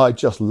stunning. I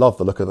just love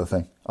the look of the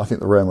thing. I think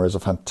the Roma is a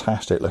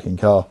fantastic looking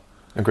car.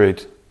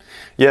 Agreed.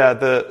 Yeah,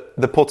 the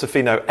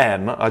Portofino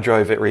M, I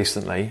drove it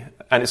recently,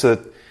 and it's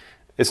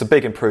a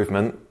big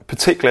improvement,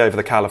 particularly over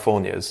the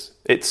Californias.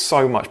 It's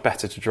so much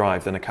better to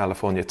drive than a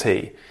California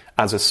T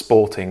as a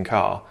sporting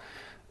car.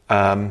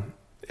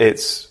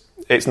 It's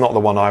not the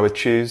one I would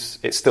choose.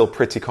 It's still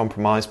pretty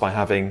compromised by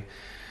having...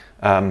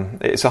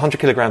 it's 100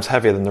 kilograms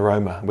heavier than the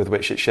Roma, with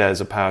which it shares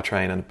a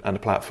powertrain and a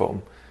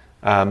platform.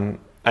 And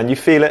you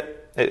feel it.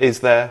 It is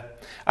there.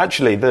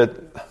 Actually,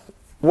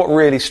 what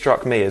really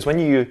struck me is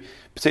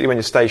particularly when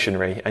you're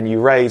stationary and you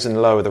raise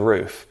and lower the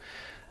roof,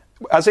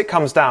 as it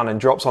comes down and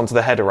drops onto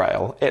the header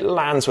rail, it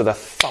lands with a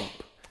thump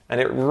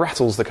and it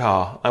rattles the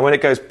car. And when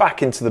it goes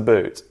back into the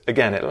boot,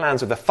 again, it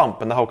lands with a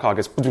thump and the whole car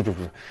goes...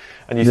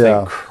 And you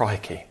think,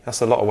 crikey,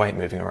 that's a lot of weight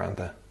moving around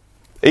there.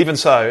 Even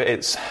so,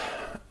 it's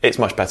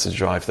much better to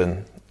drive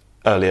than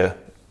earlier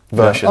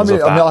versions of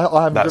that,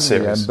 I haven't driven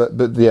series.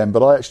 the M,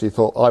 but I actually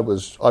thought I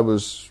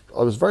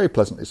was very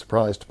pleasantly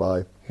surprised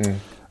by just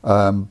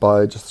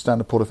the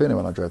standard Portofino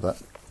when I drove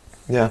that.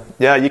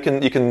 Yeah, you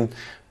can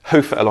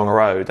hoof it along a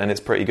road and it's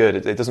pretty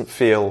good. It doesn't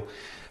feel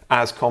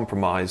as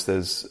compromised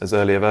as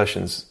earlier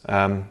versions.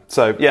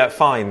 So yeah,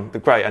 fine,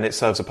 great, and it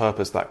serves a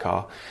purpose, that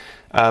car.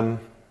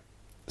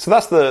 So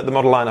that's the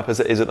model lineup as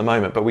it is at the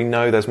moment, but we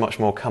know there's much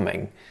more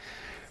coming.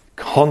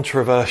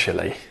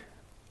 Controversially,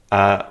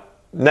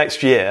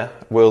 next year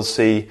we'll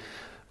see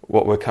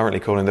what we're currently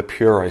calling the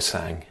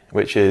Purosang,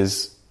 which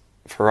is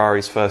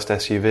Ferrari's first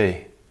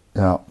SUV.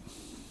 Yeah.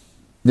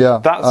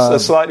 That's a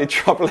slightly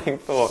troubling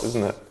thought,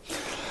 isn't it?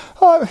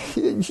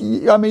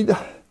 I mean,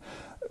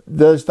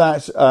 there's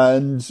that,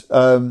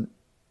 and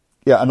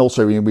and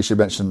also we should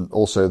mention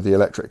also the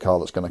electric car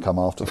that's going to come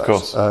after that. Of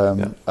course.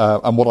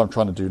 And what I'm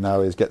trying to do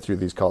now is get through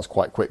these cars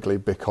quite quickly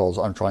because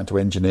I'm trying to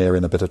engineer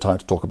in a bit of time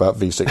to talk about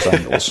V6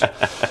 angles.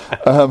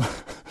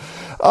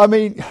 I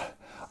mean,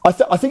 I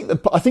think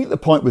the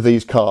point with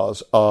these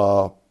cars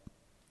are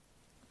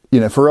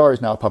Ferrari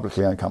is now a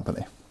publicly owned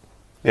company.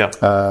 Yeah.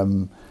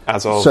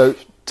 As of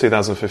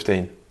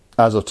 2015.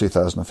 As of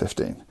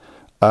 2015.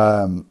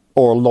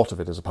 Or a lot of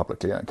it is a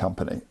publicly owned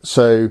company.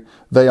 So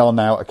they are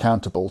now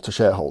accountable to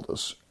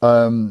shareholders.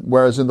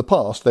 Whereas in the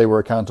past, they were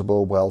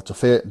accountable, to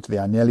Fiat and to the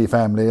Agnelli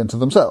family and to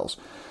themselves.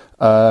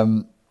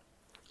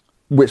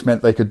 Which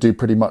meant they could do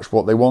pretty much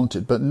what they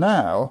wanted. But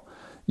now,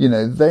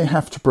 they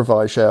have to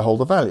provide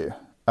shareholder value.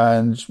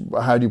 And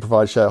how do you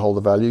provide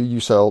shareholder value?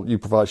 You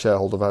provide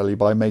shareholder value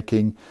by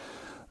making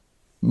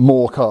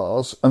more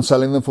cars and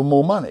selling them for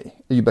more money.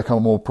 You become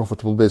a more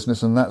profitable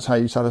business, and that's how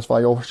you satisfy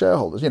your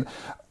shareholders.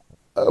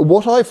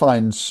 What I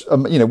find,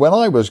 when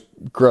I was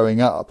growing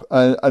up,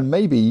 and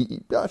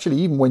maybe actually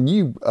even when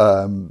you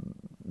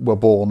were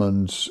born,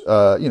 and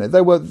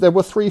there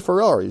were three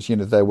Ferraris.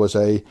 There was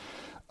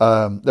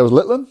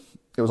Litland.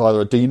 It was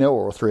either a Dino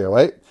or a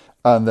 308,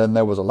 and then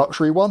there was a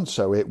luxury one,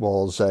 so it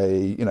was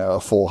a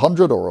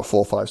 400 or a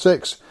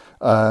 456,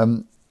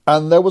 and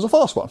there was a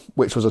fast one,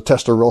 which was a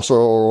Testarossa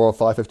or a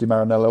 550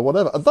 Maranello or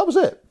whatever. And that was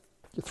it.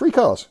 3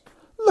 cars.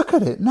 Look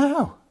at it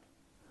now.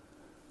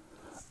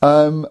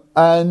 And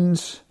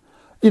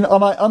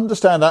I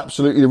understand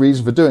absolutely the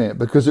reason for doing it,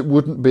 because it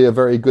wouldn't be a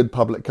very good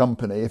public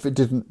company if it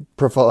didn't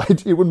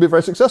provide. It wouldn't be a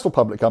very successful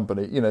public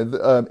company,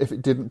 if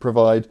it didn't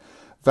provide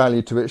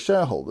value to its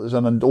shareholders.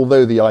 And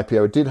although the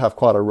IPO did have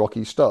quite a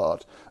rocky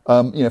start,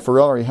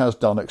 Ferrari has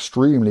done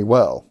extremely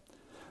well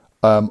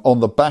on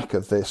the back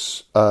of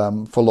this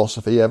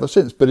philosophy ever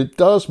since. But it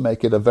does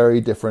make it a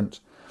very different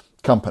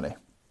company.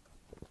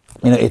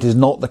 It is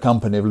not the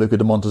company of Luca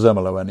de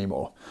Montezemolo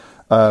anymore.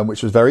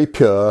 Which was very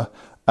pure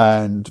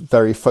and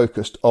very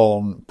focused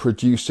on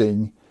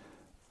producing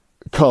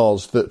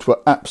cars that were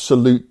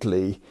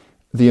absolutely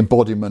the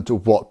embodiment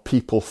of what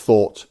people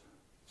thought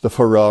the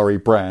Ferrari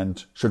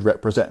brand should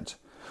represent,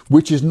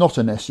 which is not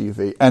an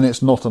SUV and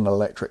it's not an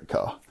electric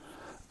car.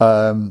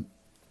 But,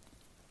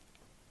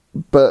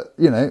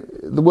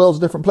 the world's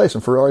a different place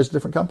and Ferrari's a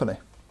different company.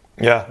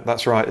 Yeah,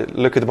 that's right.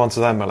 Luca de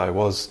Montezemolo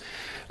was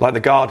like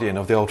the guardian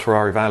of the old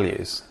Ferrari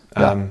values.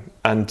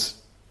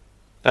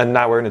 And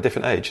now we're in a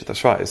different age.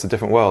 That's right. It's a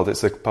different world.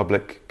 It's a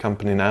public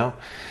company now.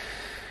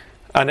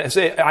 And it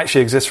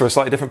actually exists for a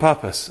slightly different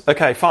purpose.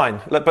 Okay,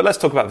 fine. But let's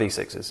talk about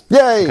V6s.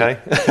 Yay! Okay.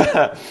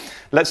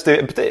 Let's do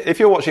it. If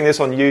you're watching this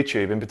on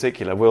YouTube in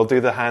particular, we'll do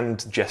the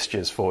hand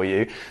gestures for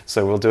you.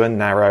 So we'll do a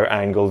narrow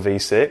angle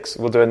V6.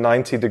 We'll do a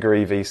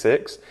 90-degree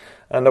V6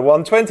 and a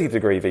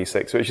 120-degree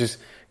V6, which is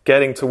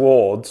getting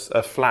towards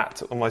a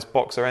flat, almost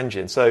boxer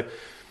engine. So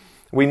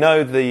we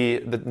know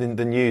the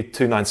new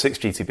 296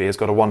 GTB has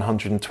got a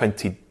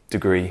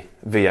 120-degree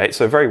V8,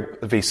 so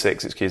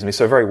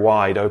a very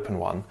wide open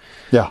one.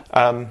 Yeah.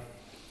 And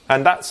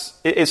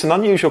it's an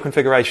unusual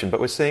configuration, but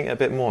we're seeing it a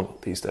bit more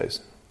these days.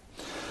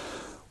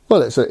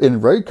 Well,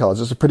 in road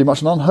cars, it's pretty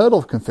much an unheard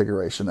of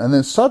configuration, and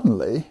then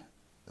suddenly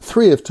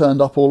 3 have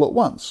turned up all at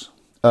once.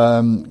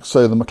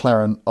 So the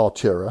McLaren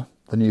Artura,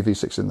 the new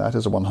V6 in that,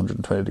 is a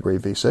 120-degree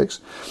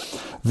V6.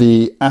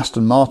 The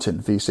Aston Martin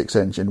V6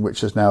 engine, which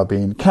has now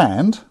been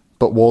canned,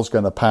 but was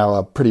going to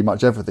power pretty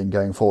much everything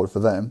going forward for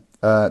them,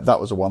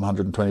 that was a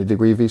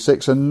 120-degree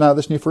V6, and now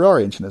this new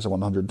Ferrari engine is a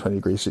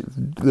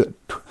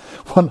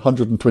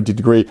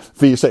 120-degree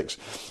V6.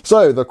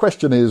 So the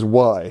question is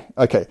why?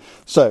 Okay,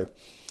 so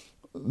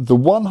the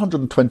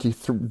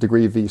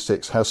 120-degree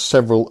V6 has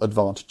several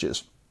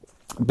advantages.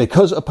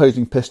 Because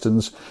opposing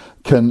pistons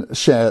can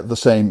share the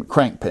same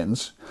crank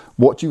pins,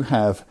 what you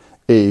have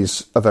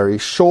is a very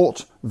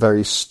short,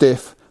 very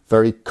stiff,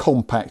 very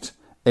compact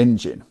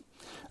engine.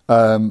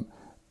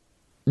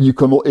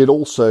 It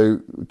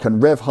also can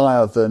rev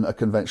higher than a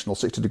conventional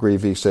 60-degree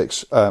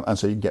V6, and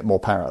so you can get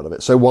more power out of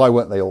it. So why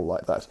weren't they all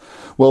like that?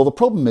 Well, the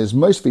problem is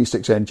most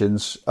V6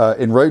 engines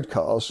in road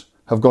cars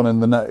have gone in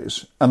the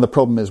nose. And the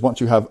problem is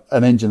once you have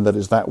an engine that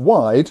is that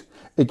wide,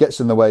 it gets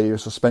in the way of your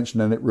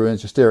suspension and it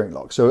ruins your steering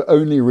lock. So it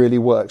only really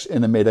works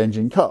in a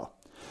mid-engine car.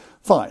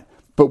 Fine.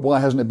 But why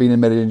hasn't it been in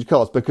mid-engine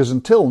cars? Because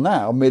until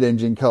now,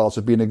 mid-engine cars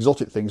have been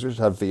exotic things which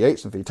have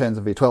V8s and V10s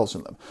and V12s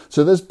in them.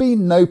 So there's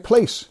been no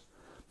place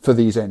for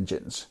these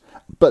engines.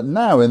 But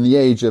now in the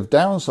age of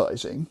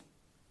downsizing,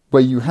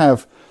 where you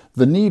have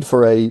the need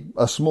for a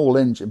small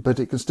engine, but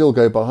it can still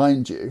go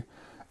behind you,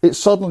 it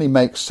suddenly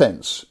makes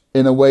sense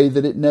in a way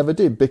that it never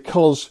did,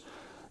 because,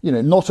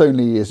 not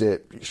only is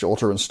it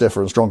shorter and stiffer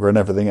and stronger and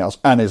everything else,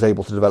 and is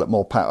able to develop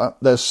more power,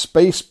 there's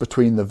space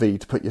between the V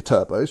to put your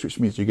turbos, which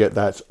means you get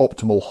that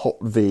optimal hot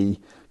V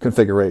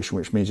configuration,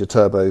 which means your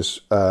turbos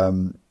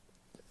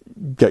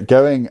get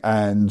going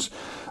and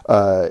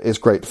is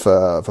great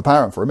for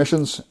power and for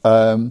emissions.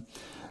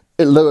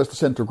 It lowers the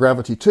centre of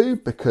gravity too,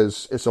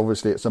 because it's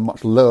a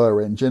much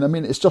lower engine. I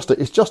mean, it's just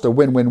a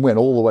win-win-win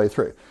all the way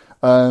through.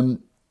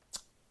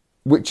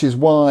 Which is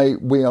why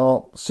we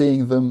are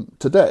seeing them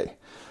today.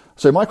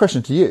 So my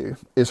question to you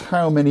is,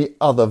 how many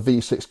other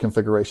V6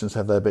 configurations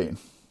have there been?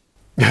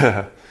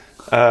 That's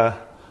a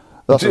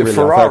really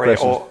Ferrari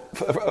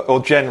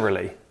or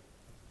generally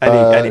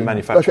any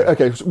manufacturer.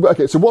 Okay.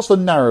 So what's the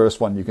narrowest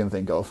one you can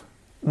think of?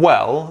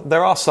 Well,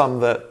 there are some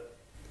that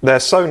They're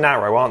so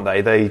narrow, aren't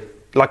they? They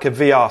like a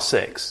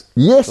VR6.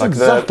 Yes, like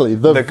exactly.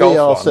 The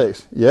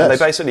VR6. Yes. And they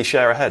basically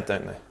share a head,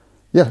 don't they?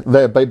 Yeah,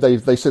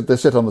 they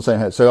sit on the same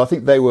head. So I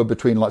think they were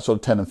between like sort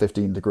of 10 and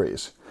 15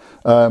 degrees.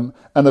 And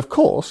of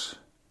course,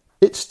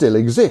 it still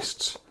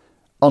exists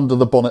under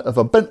the bonnet of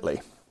a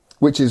Bentley,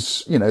 which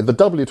is, the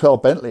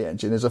W12 Bentley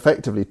engine is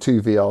effectively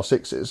two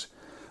VR6s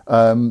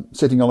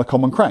sitting on a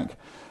common crank.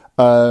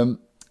 Normal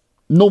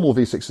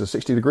V6s are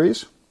 60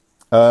 degrees,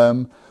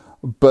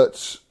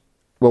 but,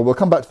 well, we'll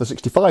come back to the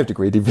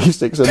 65-degree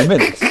V6 in a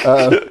minute.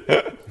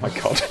 My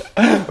God,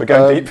 we're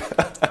going deep.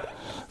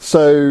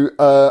 So,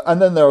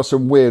 and then there are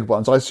some weird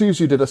ones. I suppose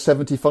you did a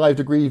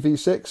 75-degree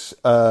V6.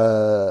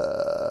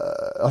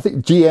 I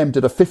think GM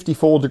did a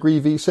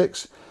 54-degree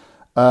V6.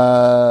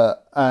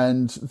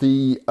 And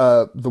the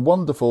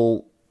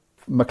wonderful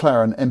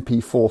McLaren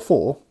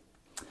MP44,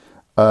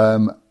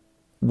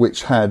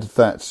 which had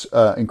that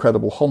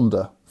incredible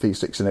Honda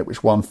V6 in it,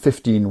 which won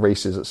 15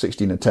 races at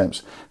 16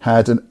 attempts,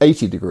 had an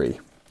 80-degree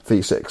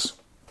V6.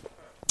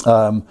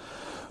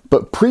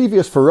 But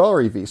previous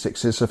Ferrari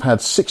V6s have had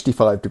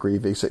 65-degree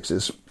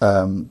V6s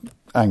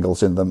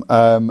angles in them.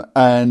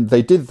 And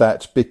they did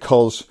that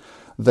because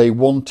they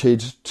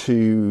wanted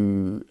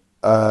to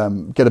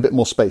get a bit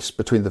more space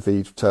between the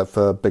V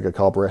for bigger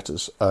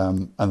carburetors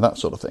and that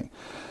sort of thing.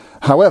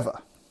 However,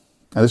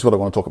 and this is what I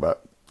want to talk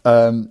about,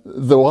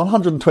 the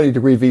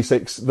 120-degree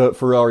V6 that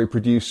Ferrari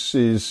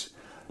produces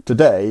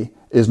today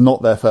is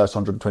not their first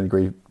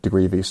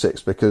 120-degree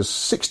V6, because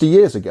 60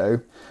 years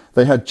ago,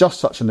 they had just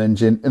such an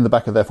engine in the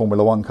back of their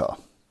Formula One car.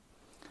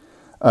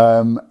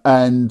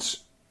 And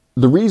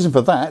the reason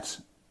for that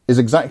is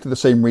exactly the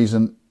same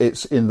reason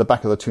it's in the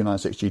back of the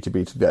 296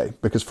 GTB today,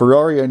 because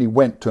Ferrari only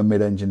went to a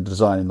mid-engine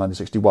design in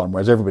 1961,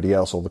 whereas everybody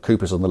else, all the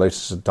Coopers and the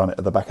Lotuses, had done it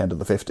at the back end of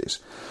the 50s.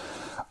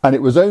 And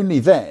it was only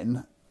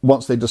then,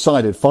 once they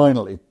decided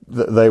finally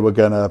that they were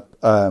going to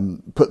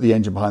put the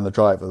engine behind the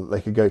driver, that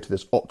they could go to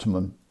this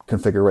optimum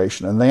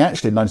configuration. And they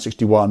actually, in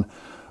 1961,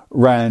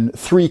 ran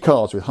 3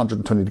 cars with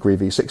 120-degree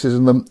V6s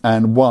in them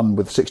and 1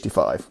 with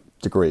 65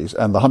 degrees.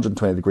 And the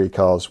 120-degree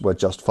cars were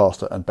just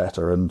faster and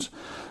better. And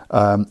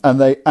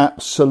they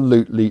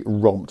absolutely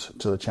romped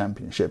to the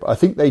championship. I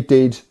think they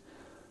did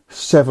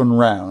 7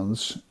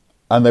 rounds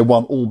and they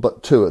won all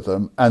but 2 of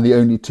them. And the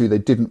only 2 they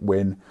didn't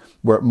win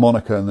were at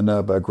Monaco and the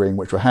Nürburgring,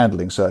 which were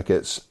handling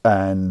circuits,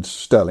 and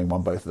Sterling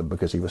won both of them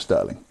because he was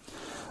Sterling.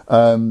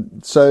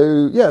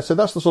 So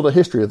that's the sort of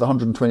history of the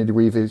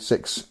 120-degree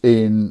V6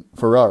 in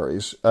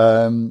Ferraris.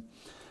 And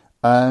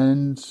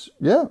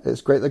yeah,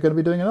 it's great they're going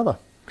to be doing another.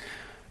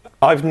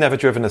 I've never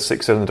driven a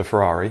 6-cylinder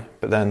Ferrari,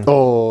 but then...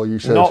 Oh, you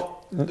should.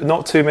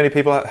 Not too many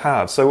people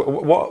have. So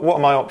what are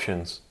my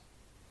options?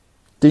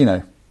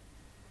 Dino.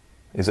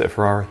 Is it a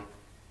Ferrari?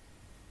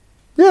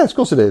 Yeah, of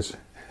course it is.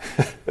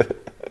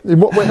 In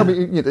what way? I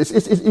mean, it's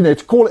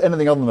to call it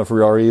anything other than a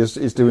Ferrari is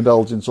to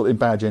indulge in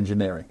badge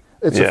engineering.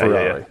 It's a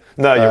Ferrari. Yeah.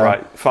 No, you're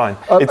right. Fine.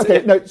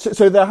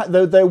 So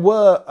there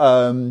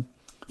were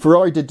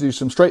Ferrari did do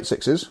some straight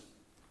 6s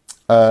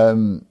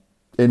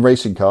in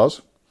racing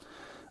cars,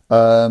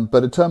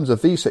 but in terms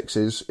of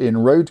V6s in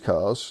road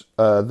cars,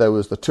 there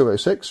was the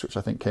 206, which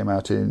I think came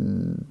out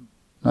in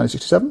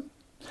 1967,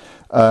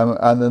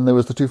 and then there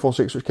was the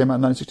 246, which came out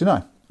in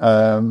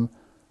 1969,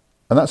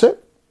 and that's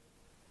it.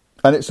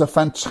 And it's a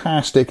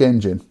fantastic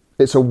engine.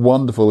 It's a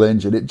wonderful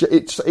engine.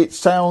 It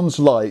sounds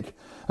like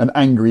an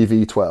angry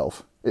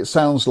V12. It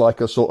sounds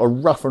like a sort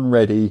of rough and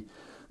ready,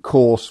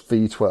 coarse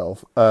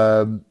V12.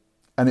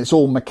 And it's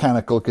all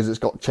mechanical because it's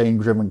got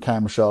chain-driven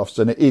camshafts,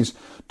 and it is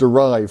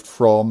derived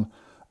from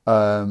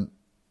the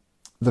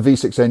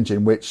V6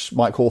 engine, which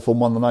Mike Hawthorn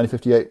won the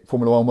 1958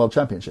 Formula One World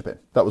Championship in.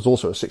 That was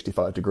also a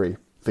 65-degree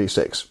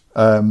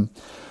V6.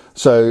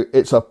 So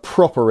it's a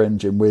proper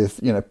engine with,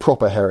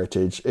 proper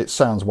heritage. It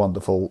sounds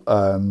wonderful.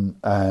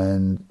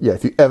 And yeah,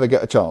 if you ever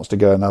get a chance to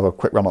go and have a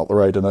quick run up the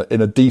road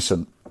in a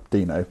decent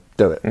Dino,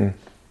 do it. Mm.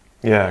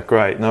 Yeah,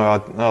 great. No,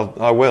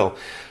 I will.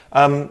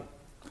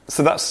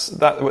 So that's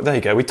that. There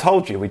you go. We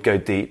told you we'd go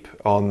deep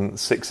on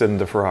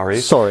 6-cylinder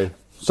Ferraris. Sorry.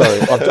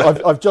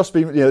 I've just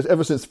been,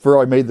 ever since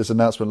Ferrari made this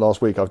announcement last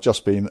week, I've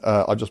just been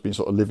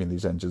sort of living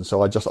these engines.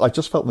 So I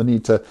just felt the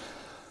need to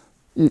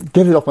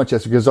get it off my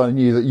chest, because I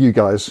knew that you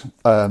guys,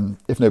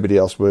 if nobody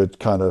else, would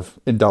kind of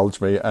indulge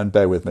me and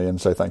bear with me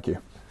and say thank you.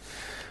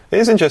 It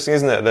is interesting,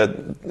 isn't it,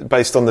 that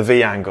based on the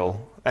V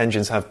angle,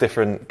 engines have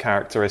different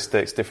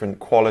characteristics, different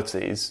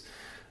qualities.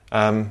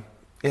 I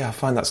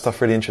find that stuff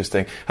really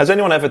interesting. Has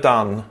anyone ever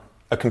done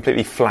a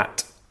completely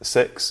flat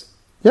 6?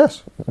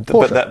 Yes,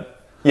 but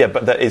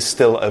that is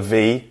still a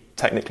V,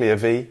 technically a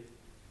V.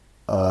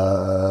 I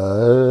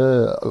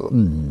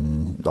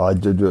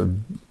did.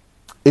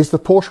 Is the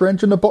Porsche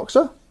engine a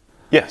boxer?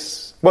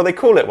 Yes. Well, they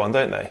call it one,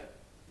 don't they?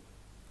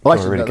 I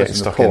should really getting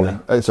stuck in there.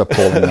 It's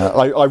appalling.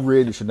 I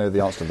really should know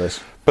the answer to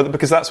this. But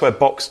because that's where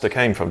Boxster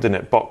came from, didn't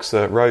it?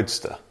 Boxer,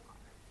 Roadster.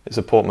 It's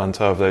a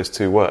portmanteau of those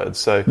 2 words.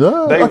 So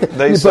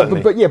they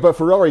certainly... But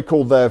Ferrari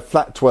called their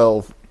flat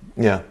 12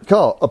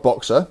 car a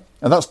boxer,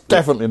 and that's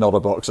definitely not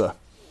a boxer.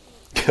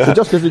 So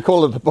just because we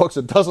call it a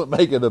boxer doesn't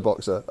make it a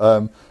boxer.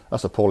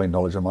 That's appalling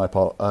knowledge on my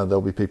part.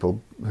 There'll be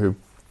people who,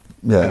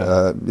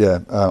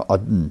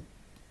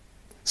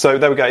 So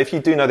there we go. If you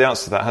do know the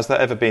answer to that, has there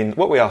ever been,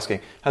 what are we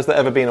asking, has there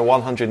ever been a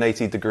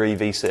 180-degree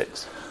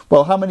V6?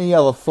 Well, how many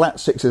other flat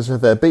sixes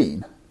have there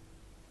been?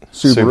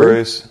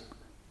 Subarus.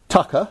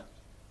 Tucker.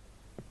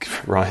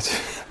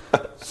 Right.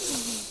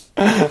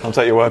 I'll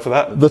take your word for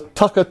that. The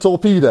Tucker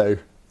torpedo.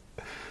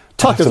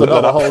 Tucker's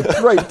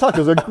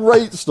Tucker's a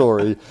great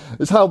story.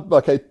 It's how,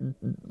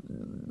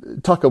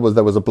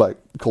 there was a bloke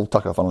called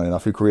Tucker, funnily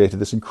enough, who created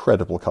this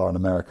incredible car in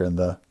America in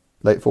the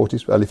late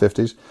 40s, early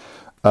 50s.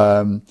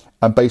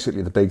 And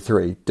basically the big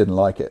three didn't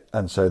like it,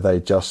 and so they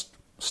just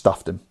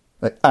stuffed him.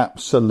 They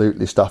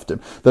absolutely stuffed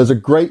him. There's a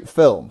great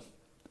film,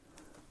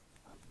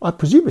 I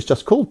presume it's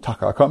just called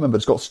Tucker, I can't remember.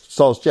 It's got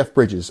stars Jeff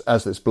Bridges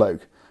as this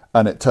bloke,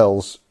 and it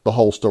tells the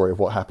whole story of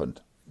what happened.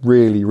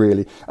 Really,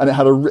 really, and it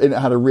had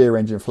a rear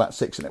engine flat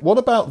six in it. What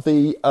about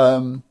the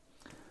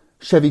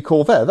Chevy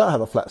Corvair? That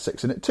had a flat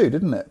six in it too,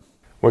 didn't it?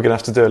 We're going to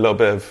have to do a little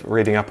bit of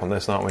reading up on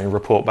this, aren't we, and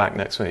report back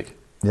next week.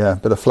 Yeah, a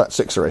bit of flat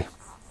sixery.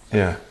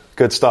 Yeah,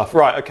 good stuff.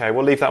 Right, okay,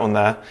 we'll leave that one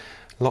there.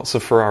 Lots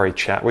of Ferrari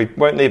chat. We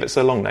won't leave it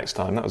so long next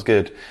time. That was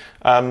good.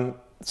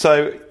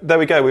 So there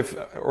we go. We've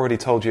already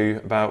told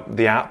you about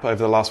the app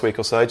over the last week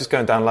or so. Just go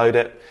and download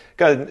it.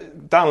 Go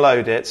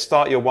download it.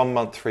 Start your 1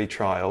 month free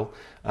trial,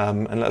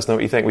 and let us know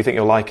what you think. We think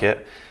you'll like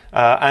it.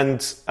 And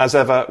as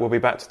ever, we'll be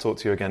back to talk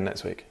to you again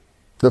next week.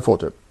 Look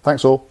forward to it.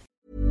 Thanks all.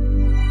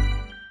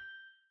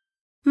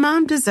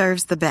 Mom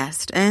deserves the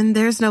best, and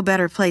there's no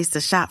better place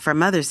to shop for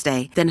Mother's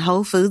Day than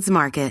Whole Foods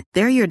Market.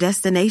 They're your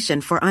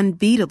destination for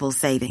unbeatable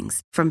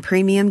savings, from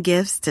premium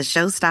gifts to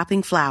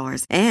show-stopping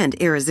flowers and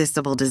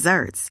irresistible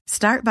desserts.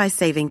 Start by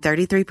saving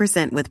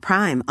 33% with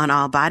Prime on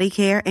all body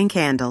care and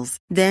candles.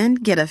 Then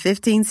get a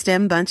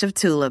 15-stem bunch of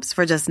tulips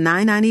for just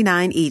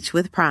 $9.99 each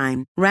with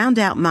Prime. Round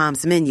out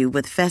Mom's menu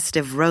with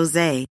festive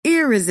rosé,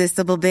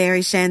 irresistible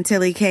berry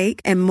chantilly cake,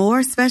 and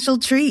more special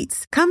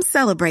treats. Come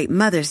celebrate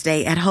Mother's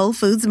Day at Whole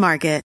Foods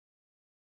Market.